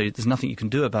everywhere, so there's nothing you can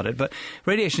do about it. But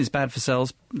radiation is bad for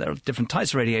cells. There are different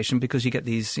types of radiation because you get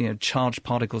these charged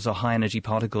particles or high-energy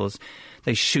particles.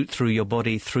 They shoot through your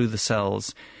body, through the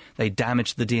cells. they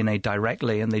damage the DNA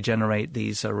directly, and they generate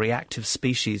these reactive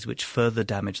species which further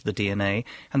damage the DNA,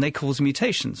 and they cause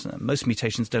mutations. Most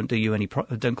mutations don't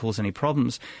don't cause any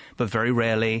problems, but very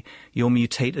rarely you'll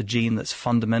mutate a gene that's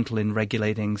fundamental in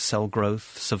regulating cell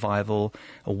growth, survival,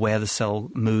 or where the cell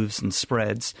moves and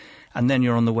spreads, and then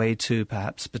you're on the way to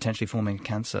perhaps potentially forming a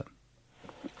cancer.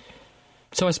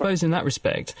 So I suppose in that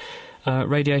respect,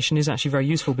 radiation is actually very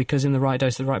useful, because in the right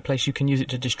dose, the right place, you can use it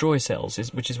to destroy cells,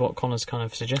 which is what Connor's kind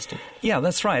of suggesting. Yeah,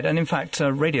 that's right. And in fact,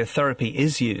 radiotherapy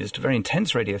is used, very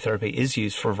intense radiotherapy is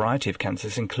used for a variety of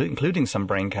cancers, including some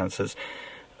brain cancers.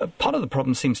 Part of the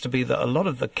problem seems to be that a lot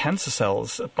of the cancer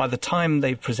cells, by the time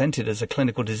they've presented as a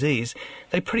clinical disease,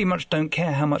 they pretty much don't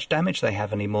care how much damage they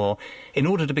have anymore. In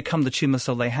order to become the tumour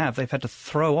cell they have, they've had to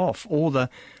throw off all the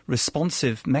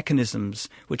responsive mechanisms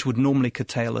which would normally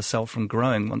curtail a cell from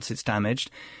growing once it's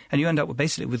damaged, and you end up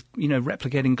basically with,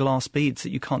 replicating glass beads that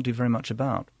you can't do very much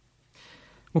about.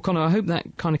 Well, Connor, I hope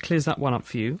that kind of clears that one up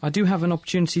for you. I do have an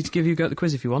opportunity to give you a go at the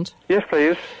quiz if you want. Yes,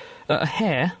 please. A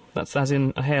hare, that's as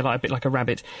in a hare, like a bit like a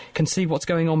rabbit, can see what's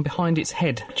going on behind its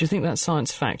head. Do you think that's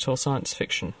science fact or science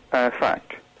fiction?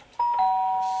 Fact.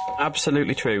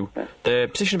 Absolutely true. The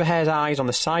position of a hare's eyes on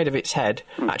the side of its head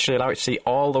actually allow it to see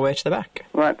all the way to the back.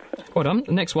 Right. Well done.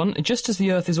 The next one. Just as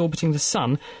the Earth is orbiting the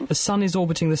Sun is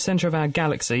orbiting the centre of our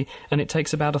galaxy, and it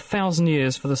takes about 1,000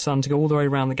 years for the Sun to go all the way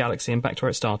around the galaxy and back to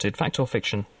where it started. Fact or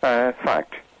fiction?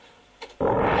 Fact.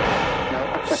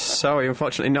 Sorry,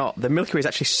 unfortunately not. The Milky Way is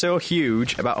actually so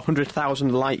huge, about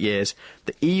 100,000 light years,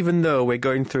 that even though we're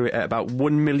going through it at about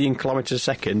 1 million kilometres a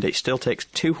second, it still takes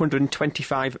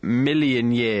 225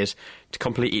 million years to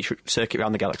complete each circuit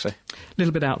around the galaxy. A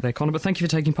little bit out there, Connor, but thank you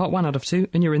for taking part 1 out of 2,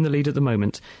 and you're in the lead at the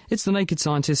moment. It's the Naked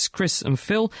Scientists, Chris and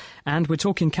Phil, and we're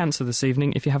talking cancer this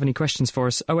evening. If you have any questions for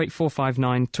us,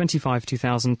 08459 25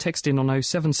 2000, text in on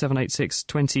 07786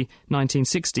 20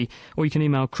 1960, or you can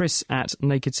email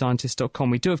chris@nakedscientist.com.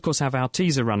 We do, of course, have our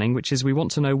teaser running, which is we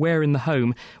want to know where in the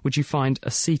home would you find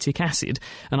acetic acid,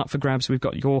 and up for grabs we've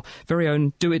got your very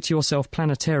own do-it-yourself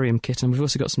planetarium kit, and we've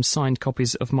also got some signed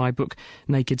copies of my book,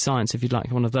 Naked Science, if you'd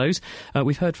like one of those.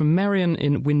 We've heard from Marion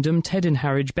in Wyndham, Ted in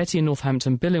Harwich, Betty in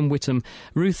Northampton, Bill in Whittam,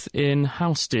 Ruth in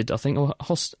Housted, I think, or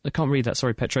I can't read that,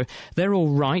 sorry, Petro. They're all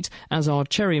right, as are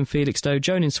Cherry in Felixstowe,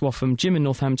 Joan in Swaffham, Jim in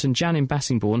Northampton, Jan in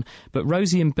Bassingbourne, but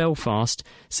Rosie in Belfast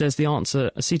says the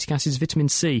answer, acetic acid, is vitamin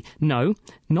C. No,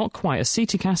 not quite.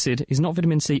 Acetic acid is not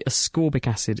vitamin C, ascorbic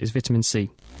acid is vitamin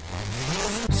C.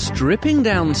 Stripping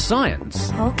down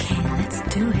science. Okay, let's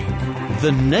do it.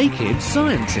 The Naked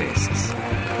Scientists.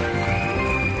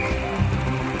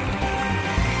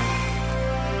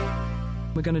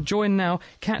 We're going to join now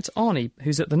Kat Arney,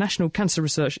 who's at the National Cancer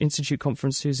Research Institute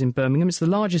Conference, who's in Birmingham. It's the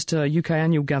largest UK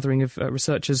annual gathering of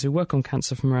researchers who work on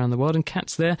cancer from around the world, and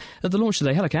Kat's there at the launch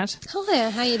today. Hello, Kat. Hi,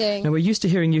 how are you doing? Now, we're used to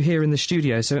hearing you here in the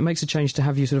studio, so it makes a change to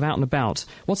have you sort of out and about.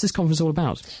 What's this conference all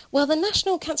about? Well, the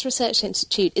National Cancer Research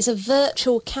Institute is a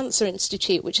virtual cancer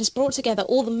institute which has brought together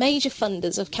all the major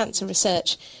funders of cancer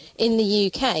research in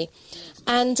the UK.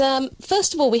 And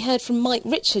first of all, we heard from Mike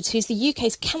Richards, who's the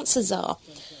UK's cancer czar.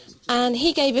 And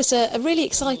he gave us a really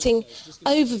exciting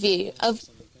overview of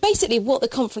basically what the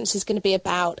conference is going to be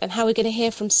about and how we're going to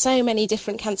hear from so many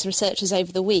different cancer researchers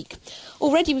over the week.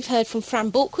 Already we've heard from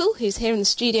Fran Borkwell, who's here in the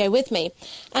studio with me,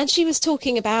 and she was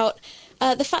talking about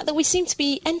the fact that we seem to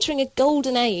be entering a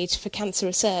golden age for cancer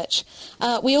research.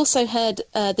 We also heard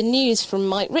the news from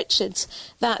Mike Richards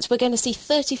that we're going to see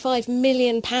 £35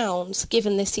 million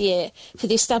given this year for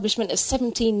the establishment of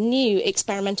 17 new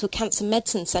experimental cancer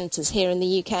medicine centres here in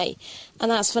the UK. And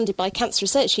that's funded by Cancer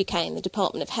Research UK and the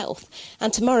Department of Health.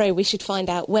 And tomorrow we should find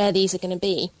out where these are going to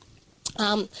be.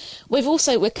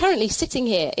 We're currently sitting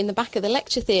here in the back of the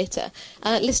lecture theatre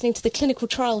listening to the clinical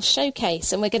trials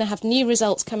showcase, and we're going to have new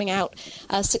results coming out,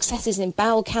 successes in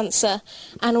bowel cancer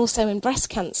and also in breast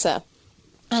cancer.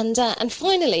 And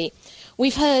finally,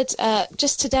 we've heard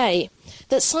just today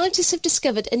that scientists have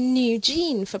discovered a new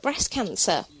gene for breast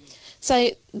cancer.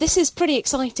 So this is pretty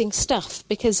exciting stuff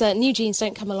because new genes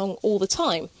don't come along all the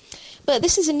time. But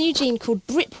this is a new gene called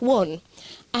BRIP1.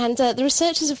 And the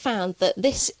researchers have found that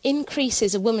this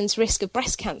increases a woman's risk of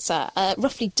breast cancer,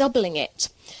 roughly doubling it.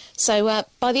 So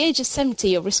by the age of 70,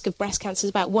 your risk of breast cancer is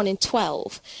about 1 in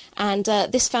 12. And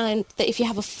this found that if you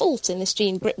have a fault in this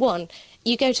gene, BRIP1,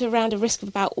 you go to around a risk of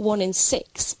about 1 in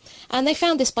 6. And they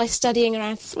found this by studying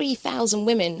around 3,000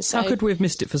 women. So how could we have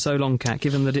missed it for so long, Kat,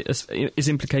 given that it is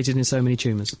implicated in so many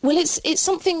tumours? Well, it's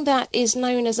something that is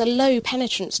known as a low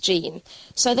penetrance gene.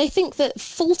 So they think that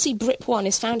faulty BRIP1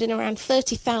 is found in around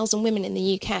 30,000 women in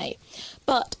the UK.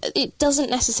 But it doesn't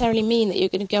necessarily mean that you're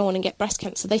going to go on and get breast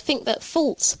cancer. They think that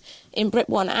faults in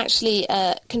BRIP1 actually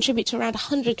contribute to around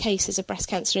 100 cases of breast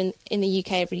cancer in the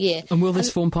UK every year. And will this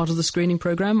form part of the screening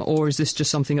programme, or is this just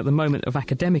something at the moment of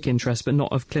academic interest but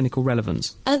not of clinical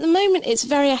relevance? At the moment, it's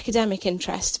very academic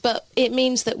interest, but it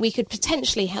means that we could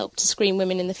potentially help to screen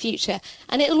women in the future,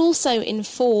 and it'll also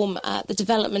inform the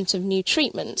development of new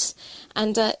treatments,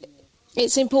 and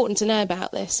it's important to know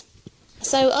about this.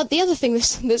 So the other thing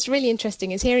that's really interesting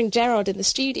is hearing Gerard in the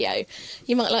studio.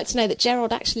 You might like to know that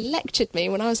Gerard actually lectured me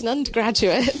when I was an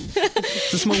undergraduate.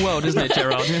 It's a small world, isn't it,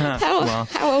 Gerard? Yeah.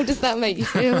 How old does that make you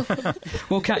feel?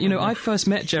 Well, Kat, I first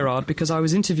met Gerard because I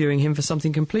was interviewing him for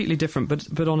something completely different,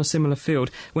 but on a similar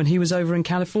field, when he was over in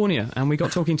California, and we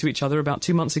got talking to each other about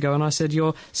 2 months ago, and I said,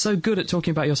 "You're so good at talking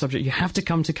about your subject, you have to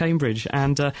come to Cambridge."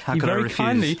 And he very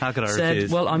kindly said,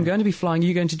 "Well, I'm going to be flying.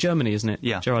 You're going to Germany, isn't it,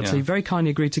 Gerard?" So he very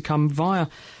kindly agreed to come via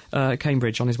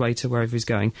Cambridge on his way to wherever he's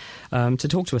going to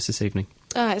talk to us this evening.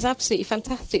 It's absolutely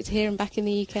fantastic to hear him back in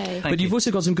the UK. But you've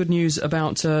also got some good news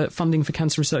about funding for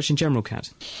cancer research in general, Kat.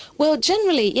 Well,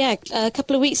 generally, yeah. A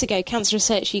couple of weeks ago, Cancer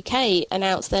Research UK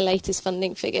announced their latest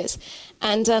funding figures.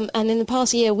 And in the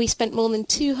past year, we spent more than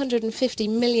 £250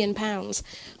 million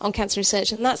on cancer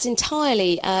research, and that's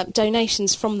entirely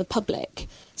donations from the public.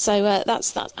 So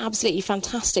that's absolutely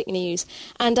fantastic news.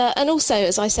 And also,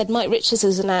 as I said, Mike Richards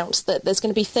has announced that there's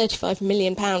going to be £35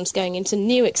 million going into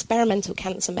new experimental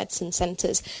cancer medicine centres.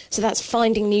 So that's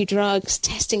finding new drugs,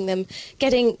 testing them,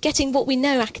 getting what we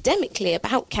know academically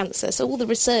about cancer. So all the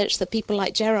research that people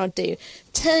like Gerard do,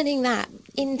 turning that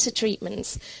into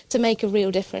treatments to make a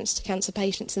real difference to cancer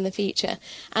patients in the future.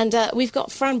 And we've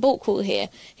got Fran Borkwall here,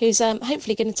 who's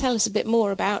hopefully going to tell us a bit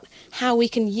more about how we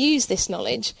can use this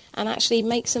knowledge and actually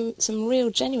make some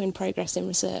real genuine progress in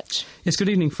research. Yes, good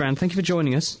evening, Fran. Thank you for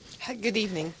joining us. Good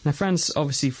evening. Now, Fran's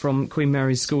obviously from Queen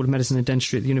Mary's School of Medicine and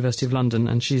Dentistry at the University of London,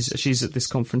 and she's at this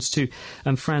conference too.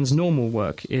 And Fran's normal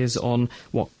work is on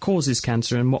what causes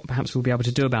cancer and what perhaps we'll be able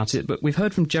to do about it. But we've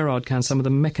heard from Gerard Can some of the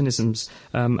mechanisms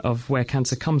of where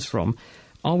cancer comes from.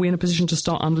 Are we in a position to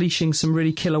start unleashing some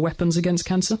really killer weapons against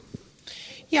cancer?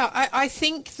 Yeah, I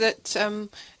think that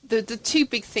the two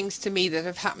big things to me that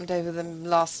have happened over the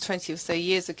last 20 or so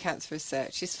years of cancer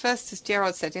research is, first, as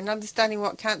Gerard said, in understanding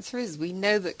what cancer is. We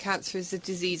know that cancer is a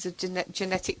disease of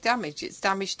genetic damage. It's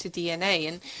damage to DNA.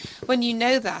 And when you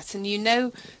know that, and you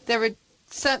know there are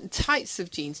certain types of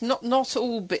genes, not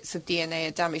all bits of DNA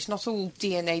are damaged, not all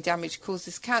DNA damage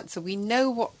causes cancer. We know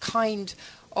what kind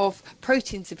of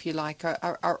proteins, if you like,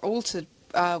 are altered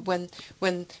when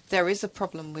there is a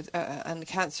problem with and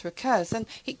cancer occurs, and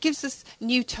it gives us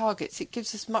new targets. It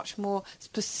gives us much more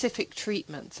specific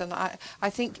treatments, and I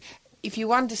think if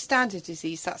you understand a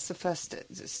disease, that's the first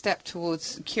step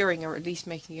towards curing or at least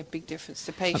making a big difference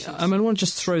to patients. I want to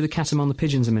just throw the cat among the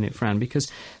pigeons a minute, Fran,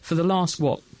 because for the last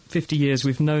 50 years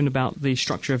we've known about the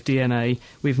structure of DNA,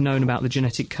 we've known about the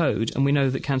genetic code, and we know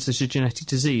that cancer is a genetic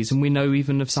disease, and we know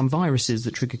even of some viruses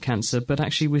that trigger cancer, but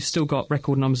actually we've still got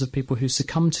record numbers of people who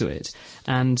succumb to it,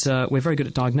 and we're very good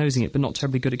at diagnosing it but not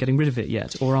terribly good at getting rid of it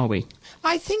yet, or are we?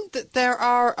 I think that there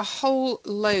are a whole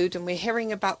load, and we're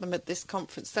hearing about them at this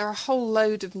conference, there are a whole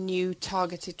load of new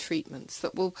targeted treatments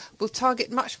that will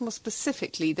target much more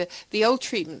specifically. The old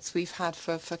treatments we've had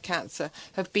for cancer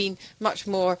have been much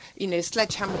more,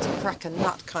 sledgehammer to crack a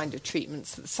nut kind of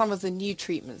treatments, some of the new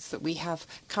treatments that we have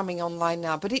coming online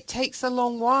now. But it takes a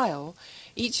long while.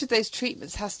 Each of those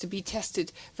treatments has to be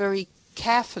tested very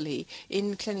carefully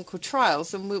in clinical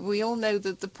trials, and we all know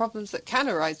that the problems that can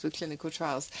arise with clinical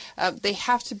trials, they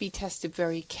have to be tested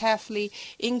very carefully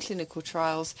in clinical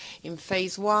trials in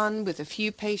phase 1 with a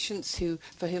few patients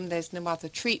for whom there's no other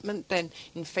treatment, then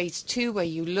in phase 2 where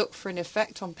you look for an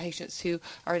effect on patients who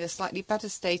are in a slightly better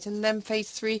state, and then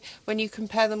phase 3 when you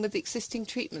compare them with existing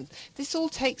treatment. This all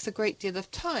takes a great deal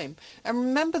of time, and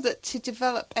remember that to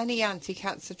develop any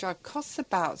anti-cancer drug costs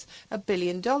about $1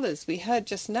 billion. We heard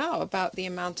just now about the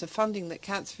amount of funding that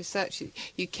Cancer Research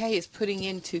UK is putting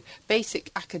into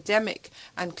basic academic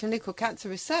and clinical cancer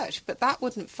research, but that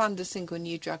wouldn't fund a single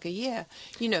new drug a year.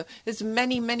 There's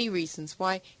many reasons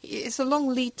why it's a long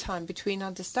lead time between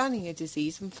understanding a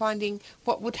disease and finding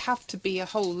what would have to be a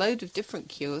whole load of different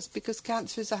cures, because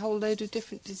cancer is a whole load of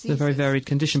different diseases. It's a very varied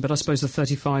condition, but I suppose the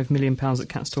 £35 million that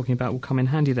Kat's talking about will come in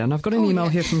handy there. And I've got an email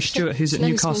here from Stuart, who's at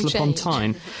Newcastle upon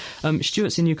Tyne.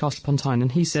 Stuart's in Newcastle upon Tyne,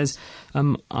 and he says,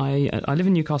 I live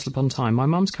in Newcastle upon Tyne. My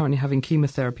mum's currently having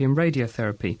chemotherapy and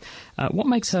radiotherapy. What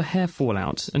makes her hair fall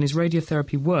out? And is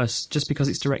radiotherapy worse just because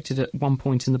it's directed at one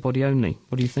point in the body only?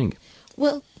 What do you think?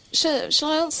 Well, shall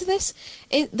I answer this?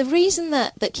 The reason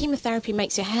that chemotherapy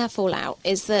makes your hair fall out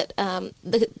is that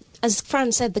as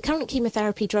Fran said, the current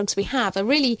chemotherapy drugs we have are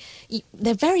really,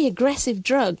 they're very aggressive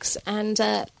drugs, and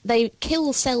they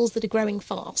kill cells that are growing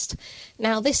fast.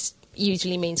 Now, this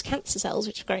usually means cancer cells,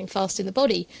 which are growing fast in the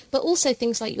body, but also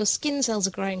things like your skin cells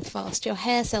are growing fast, your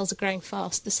hair cells are growing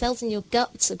fast, the cells in your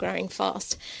guts are growing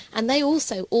fast, and they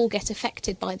also all get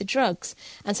affected by the drugs.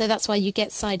 And so that's why you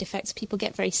get side effects. People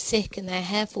get very sick and their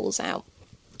hair falls out.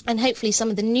 And hopefully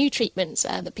some of the new treatments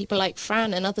that people like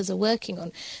Fran and others are working on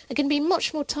are going to be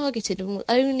much more targeted and will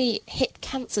only hit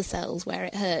cancer cells where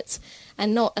it hurts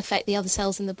and not affect the other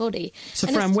cells in the body. So,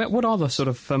 Fran, what are the sort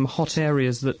of hot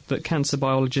areas that cancer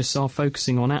biologists are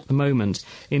focusing on at the moment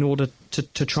in order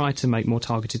to try to make more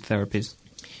targeted therapies?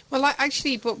 Well,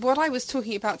 but what I was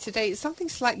talking about today is something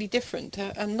slightly different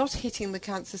and not hitting the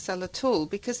cancer cell at all,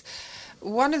 because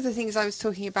one of the things I was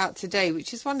talking about today,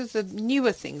 which is one of the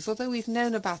newer things, although we've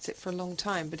known about it for a long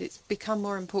time, but it's become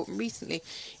more important recently,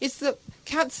 is that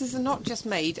cancers are not just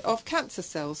made of cancer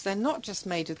cells. They're not just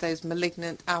made of those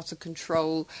malignant, out of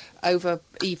control,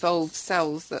 over-evolved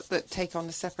cells that take on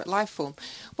a separate life form.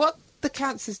 What the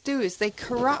cancers do is they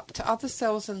corrupt other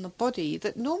cells in the body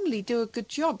that normally do a good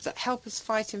job, that help us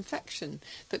fight infection,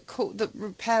 that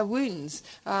repair wounds,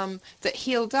 that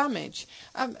heal damage.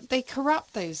 They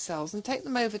corrupt those cells and take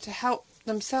them over to help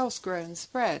themselves grow and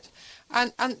spread.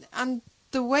 And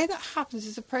the way that happens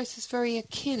is a process very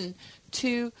akin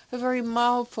to a very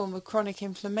mild form of chronic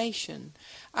inflammation.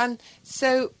 And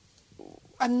so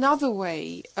another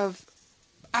way of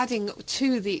adding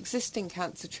to the existing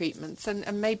cancer treatments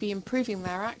and maybe improving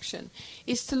their action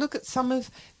is to look at some of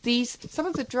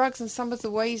the drugs and some of the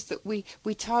ways that we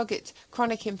target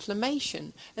chronic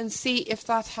inflammation and see if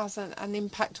that has an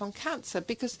impact on cancer,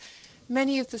 because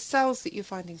many of the cells that you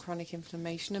find in chronic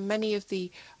inflammation and many of the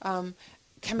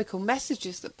chemical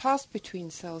messages that pass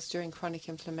between cells during chronic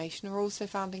inflammation are also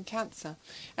found in cancer.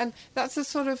 And that's a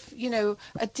sort of,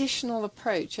 additional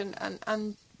approach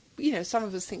and some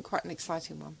of us think quite an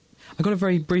exciting one. I've got a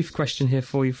very brief question here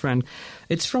for you, Fran.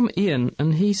 It's from Ian,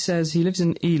 and he says he lives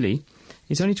in Ely.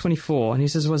 He's only 24, and he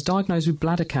says, I was diagnosed with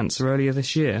bladder cancer earlier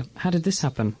this year. How did this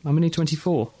happen? I'm only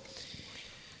 24.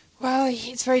 Well,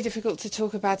 it's very difficult to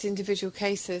talk about individual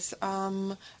cases,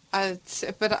 but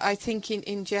I think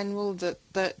in general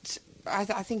that I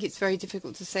think it's very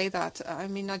difficult to say that. I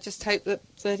mean, I just hope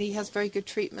that he has very good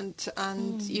treatment,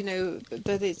 and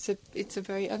that it's a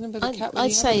very. I don't know, Kat,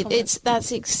 I'd say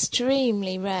that's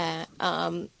extremely rare,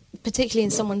 particularly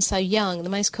in someone so young. The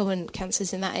most common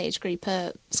cancers in that age group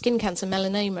are skin cancer,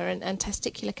 melanoma, and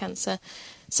testicular cancer.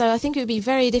 So I think it would be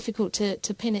very difficult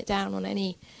to pin it down on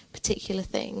any particular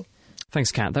thing. Thanks,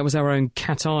 Kat. That was our own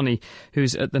Kat Arney,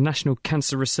 who's at the National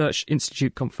Cancer Research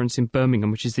Institute conference in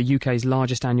Birmingham, which is the UK's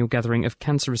largest annual gathering of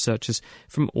cancer researchers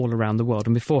from all around the world.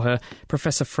 And before her,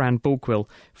 Professor Fran Bulquill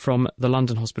from the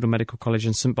London Hospital Medical College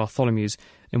and St Bartholomew's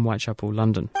in Whitechapel,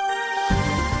 London.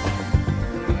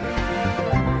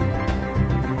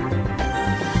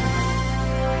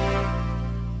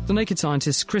 The Naked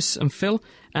Scientists, Chris and Phil,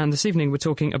 and this evening we're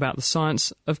talking about the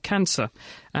science of cancer.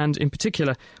 And in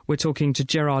particular, we're talking to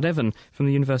Gerard Evan from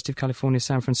the University of California,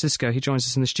 San Francisco. He joins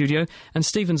us in the studio, and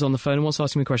Stephen's on the phone and wants to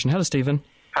ask him a question. Hello, Stephen.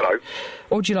 Hello.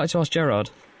 What would you like to ask Gerard?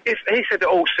 If he said that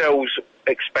all cells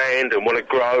expand and want to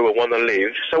grow and want to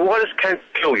live, so why does cancer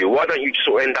kill you? Why don't you just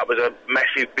sort of end up as a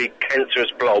massive, big,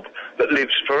 cancerous blob that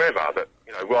lives forever,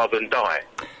 rather than die?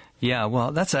 Yeah,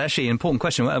 well, that's actually an important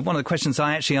question. One of the questions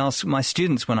I actually ask my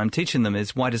students when I'm teaching them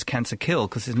is, why does cancer kill?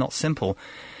 Because it's not simple.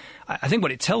 I think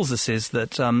what it tells us is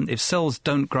that if cells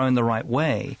don't grow in the right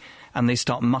way and they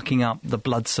start mucking up the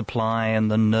blood supply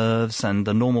and the nerves and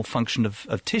the normal function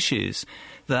of tissues,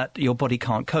 that your body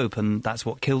can't cope, and that's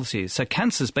what kills you. So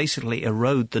cancers basically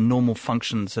erode the normal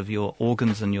functions of your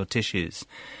organs and your tissues,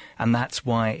 and that's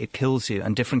why it kills you,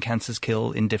 and different cancers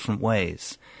kill in different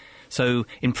ways. So,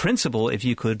 in principle, if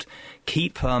you could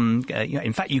keep,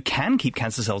 in fact, you can keep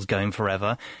cancer cells going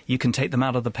forever. You can take them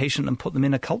out of the patient and put them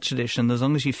in a culture dish, and as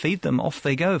long as you feed them, off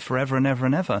they go forever and ever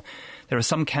and ever. There are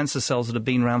some cancer cells that have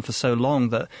been around for so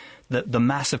long that the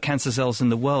mass of cancer cells in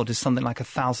the world is something like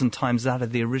 1,000 times that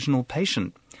of the original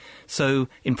patient. So,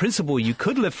 in principle, you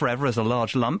could live forever as a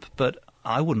large lump, but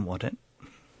I wouldn't want it.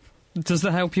 Does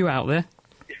that help you out there?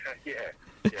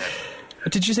 Yeah.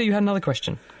 Did you say you had another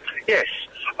question? Yes.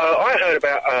 I heard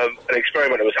about an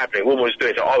experiment that was happening. A woman was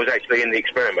doing it. I was actually in the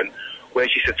experiment where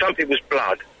she said some people's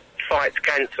blood fights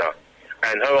cancer.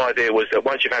 And her idea was that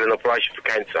once you've had an operation for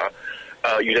cancer,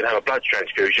 you then have a blood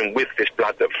transfusion with this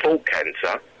blood that fought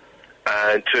cancer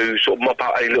and to sort of mop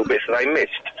up any little bits that they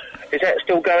missed. Is that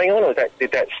still going on, or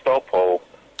did that stop? Or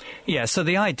Yeah, so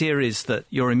the idea is that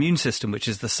your immune system, which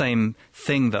is the same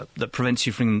thing that prevents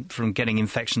you from getting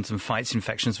infections and fights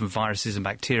infections from viruses and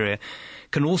bacteria,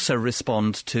 can also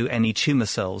respond to any tumour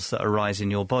cells that arise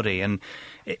in your body. And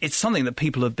it's something that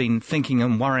people have been thinking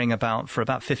and worrying about for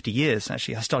about 50 years.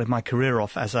 Actually, I started my career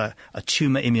off as a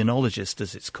tumour immunologist,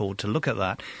 as it's called, to look at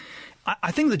that.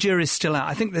 I think the jury is still out.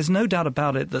 I think there's no doubt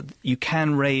about it that you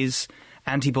can raise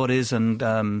antibodies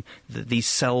and these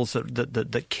cells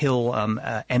that kill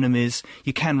enemies.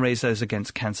 You can raise those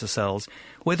against cancer cells.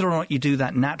 Whether or not you do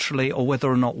that naturally or whether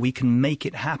or not we can make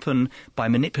it happen by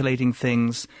manipulating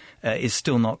things is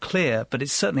still not clear, but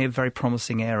it's certainly a very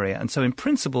promising area. And so in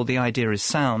principle, the idea is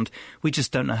sound. We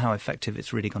just don't know how effective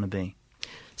it's really going to be.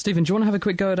 Stephen, do you want to have a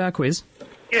quick go at our quiz?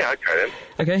 Yeah, okay then.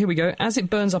 OK, here we go. As it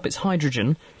burns up its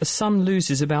hydrogen, the sun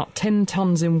loses about 10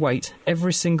 tonnes in weight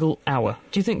every single hour.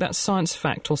 Do you think that's science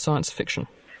fact or science fiction?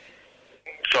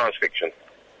 Science fiction.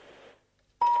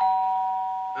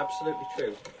 Absolutely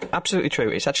true. Absolutely true.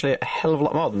 It's actually a hell of a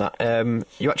lot more than that.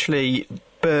 You actually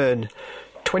burn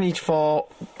 10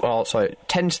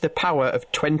 to the power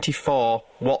of 24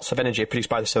 watts of energy produced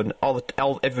by the sun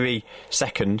every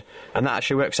second, and that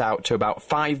actually works out to about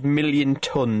 5 million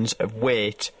tonnes of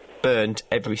weight burnt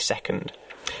every second.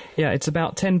 Yeah, it's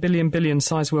about 10 billion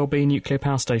size well-being nuclear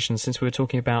power stations, since we were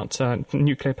talking about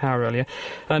nuclear power earlier.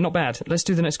 Not bad. Let's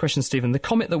do the next question, Stephen. The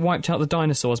comet that wiped out the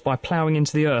dinosaurs by ploughing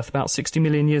into the Earth about 60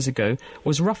 million years ago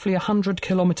was roughly 100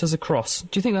 kilometres across.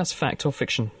 Do you think that's fact or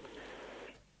fiction?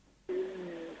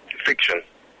 Fiction.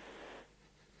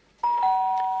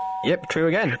 Yep, true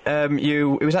again.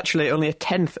 It was actually only a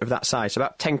tenth of that size,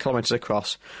 about 10 kilometres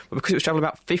across. But because it was travelling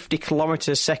about 50 kilometres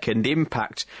a second, the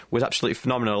impact was absolutely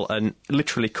phenomenal and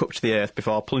literally cooked the Earth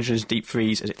before plunging into deep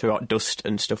freeze as it threw out dust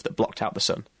and stuff that blocked out the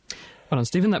sun. Well done,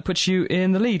 Stephen. That puts you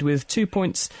in the lead with 2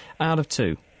 points out of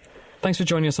 2. Thanks for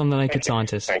joining us on The Naked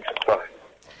Scientist. Thanks. Bye.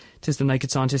 It is The Naked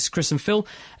Scientists, Chris and Phil,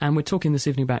 and we're talking this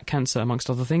evening about cancer,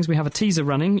 amongst other things. We have a teaser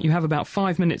running. You have about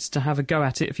 5 minutes to have a go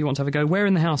at it if you want to have a go. Where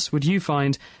in the house would you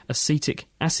find acetic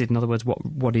acid? In other words,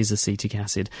 what is acetic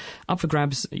acid? Up for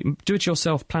grabs,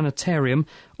 do-it-yourself planetarium,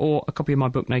 or a copy of my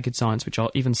book, Naked Science, which I'll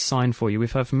even sign for you.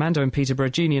 We've heard from Mando in Peterborough,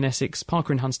 Jeannie in Essex,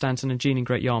 Parker in Hunstanton, and Jean in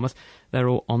Great Yarmouth. They're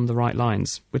all on the right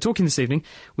lines. We're talking this evening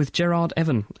with Gerard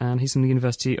Evan, and he's from the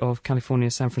University of California,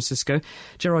 San Francisco.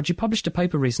 Gerard, you published a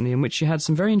paper recently in which you had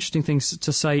some very interesting things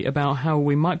to say about how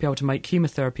we might be able to make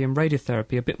chemotherapy and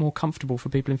radiotherapy a bit more comfortable for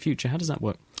people in future. How does that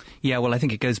work? Yeah, well, I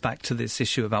think it goes back to this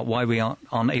issue about why we aren't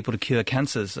able to cure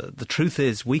cancers. The truth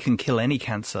is we can kill any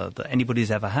cancer that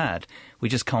anybody's ever had. We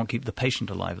just can't keep the patient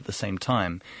alive at the same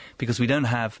time because we don't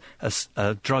have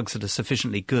drugs that are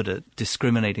sufficiently good at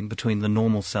discriminating between the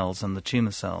normal cells and the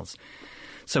tumour cells.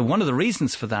 So one of the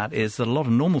reasons for that is that a lot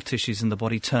of normal tissues in the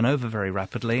body turn over very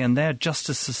rapidly, and they're just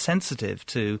as sensitive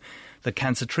to the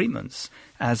cancer treatments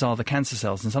as are the cancer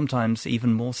cells, and sometimes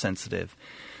even more sensitive.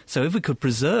 So if we could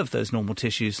preserve those normal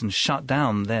tissues and shut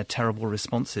down their terrible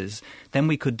responses, then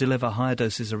we could deliver higher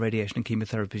doses of radiation and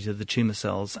chemotherapy to the tumour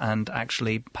cells and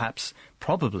actually, perhaps,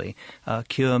 probably,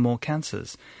 cure more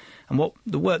cancers. And what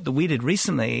the work that we did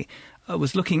recently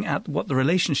was looking at what the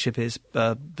relationship is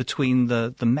between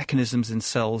the mechanisms in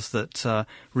cells that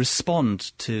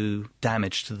respond to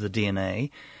damage to the DNA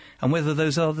and whether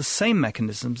those are the same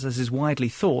mechanisms, as is widely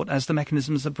thought, as the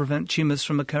mechanisms that prevent tumours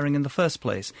from occurring in the first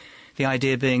place. The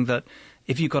idea being that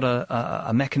if you've got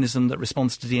a mechanism that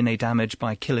responds to DNA damage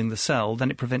by killing the cell,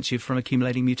 then it prevents you from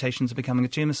accumulating mutations and becoming a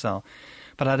tumour cell.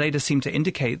 But our data seem to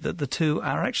indicate that the two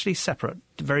are actually separate,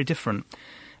 very different,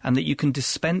 and that you can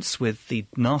dispense with the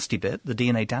nasty bit, the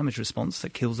DNA damage response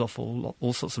that kills off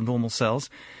all sorts of normal cells,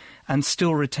 and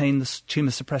still retain the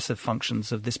tumour suppressive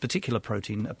functions of this particular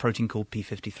protein, a protein called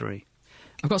P53.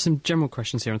 I've got some general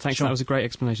questions here, and thanks. Sure. That was a great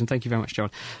explanation. Thank you very much,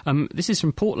 Gerard. This is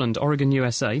from Portland, Oregon,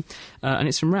 USA, and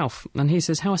it's from Ralph. And he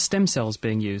says, how are stem cells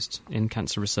being used in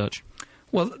cancer research?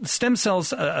 Well, stem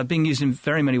cells are being used in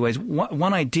very many ways.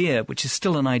 One idea, which is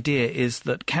still an idea, is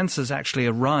that cancers actually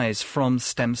arise from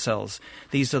stem cells.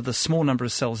 These are the small number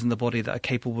of cells in the body that are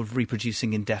capable of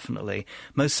reproducing indefinitely.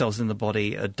 Most cells in the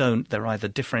body don't. They're either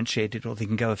differentiated or they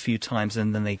can go a few times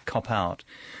and then they cop out.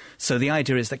 So the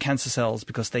idea is that cancer cells,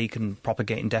 because they can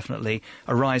propagate indefinitely,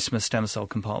 arise from a stem cell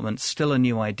compartment. Still a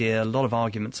new idea, a lot of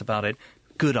arguments about it,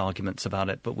 good arguments about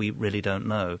it, but we really don't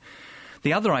know.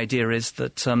 The other idea is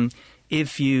that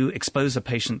if you expose a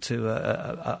patient to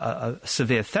a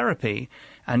severe therapy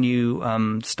and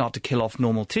you start to kill off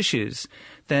normal tissues,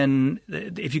 then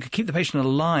if you could keep the patient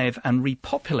alive and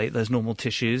repopulate those normal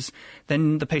tissues,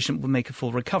 then the patient will make a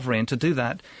full recovery. And to do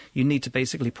that, you need to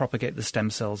basically propagate the stem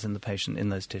cells in the patient in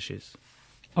those tissues.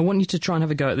 I want you to try and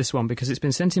have a go at this one because it's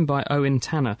been sent in by Owen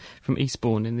Tanner from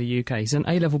Eastbourne in the UK. He's an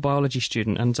A-level biology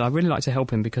student, and I'd really like to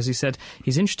help him because he said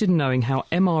he's interested in knowing how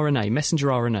mRNA, messenger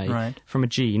RNA, from a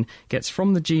gene, gets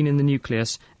from the gene in the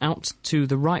nucleus out to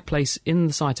the right place in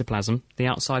the cytoplasm, the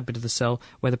outside bit of the cell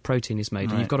where the protein is made.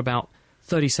 And you've got about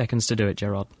 30 seconds to do it,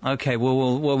 Gerard. OK,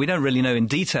 well, we don't really know in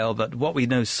detail, but what we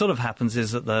know sort of happens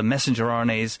is that the messenger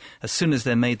RNAs, as soon as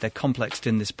they're made, they're complexed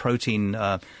in this protein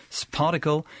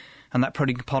particle, and that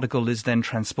protein particle is then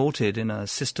transported in a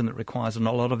system that requires a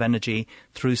lot of energy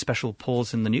through special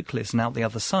pores in the nucleus and out the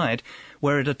other side,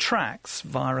 where it attracts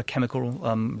via a chemical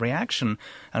reaction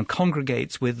and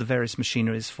congregates with the various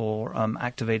machineries for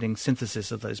activating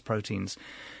synthesis of those proteins.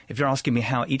 If you're asking me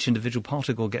how each individual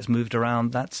particle gets moved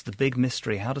around, that's the big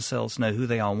mystery. How do cells know who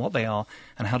they are and what they are,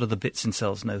 and how do the bits in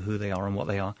cells know who they are and what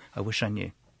they are? I wish I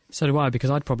knew. So do I, because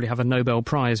I'd probably have a Nobel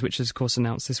Prize, which is, of course,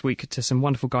 announced this week to some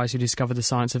wonderful guys who discovered the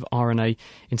science of RNA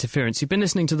interference. You've been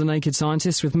listening to The Naked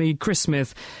Scientists with me, Chris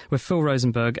Smith, with Phil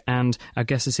Rosenberg, and our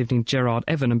guest this evening, Gerard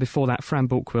Evan, and before that, Fran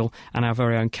Bulkwill and our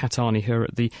very own Kat Arney here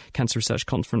at the Cancer Research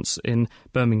Conference in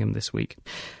Birmingham this week.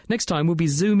 Next time, we'll be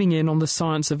zooming in on the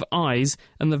science of eyes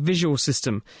and the visual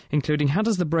system, including how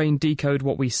does the brain decode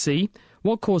what we see,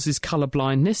 what causes colour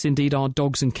blindness, indeed are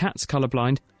dogs and cats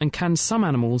colourblind, and can some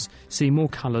animals see more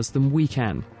colours than we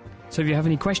can? So if you have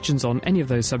any questions on any of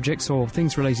those subjects or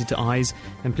things related to eyes,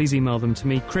 then please email them to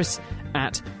me,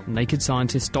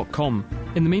 chris@nakedscientist.com.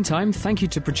 In the meantime, thank you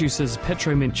to producers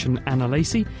Petro Minch and Anna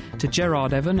Lacey, to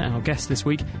Gerard Evan, our guest this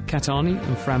week, Kat Arney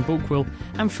and Fran Bulkwill,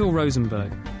 and Phil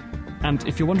Rosenberg. And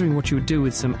if you're wondering what you would do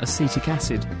with some acetic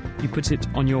acid, you put it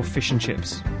on your fish and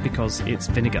chips, because it's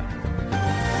vinegar.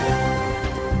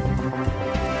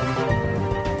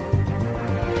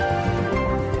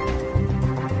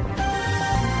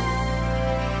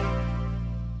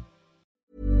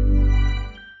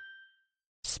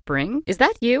 Spring? Is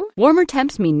that you? Warmer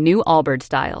temps mean new Allbirds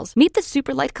styles. Meet the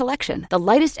Superlight Collection, the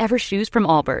lightest ever shoes from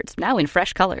Allbirds, now in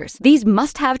fresh colors. These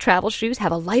must-have travel shoes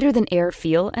have a lighter-than-air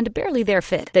feel and a barely-there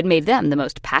fit that made them the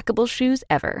most packable shoes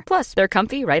ever. Plus, they're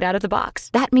comfy right out of the box.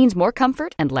 That means more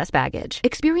comfort and less baggage.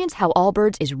 Experience how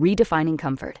Allbirds is redefining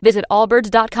comfort. Visit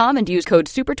allbirds.com and use code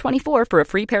SUPER24 for a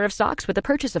free pair of socks with a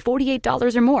purchase of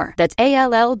 $48 or more. That's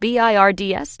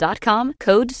ALLBIRDS.com,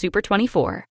 code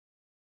SUPER24.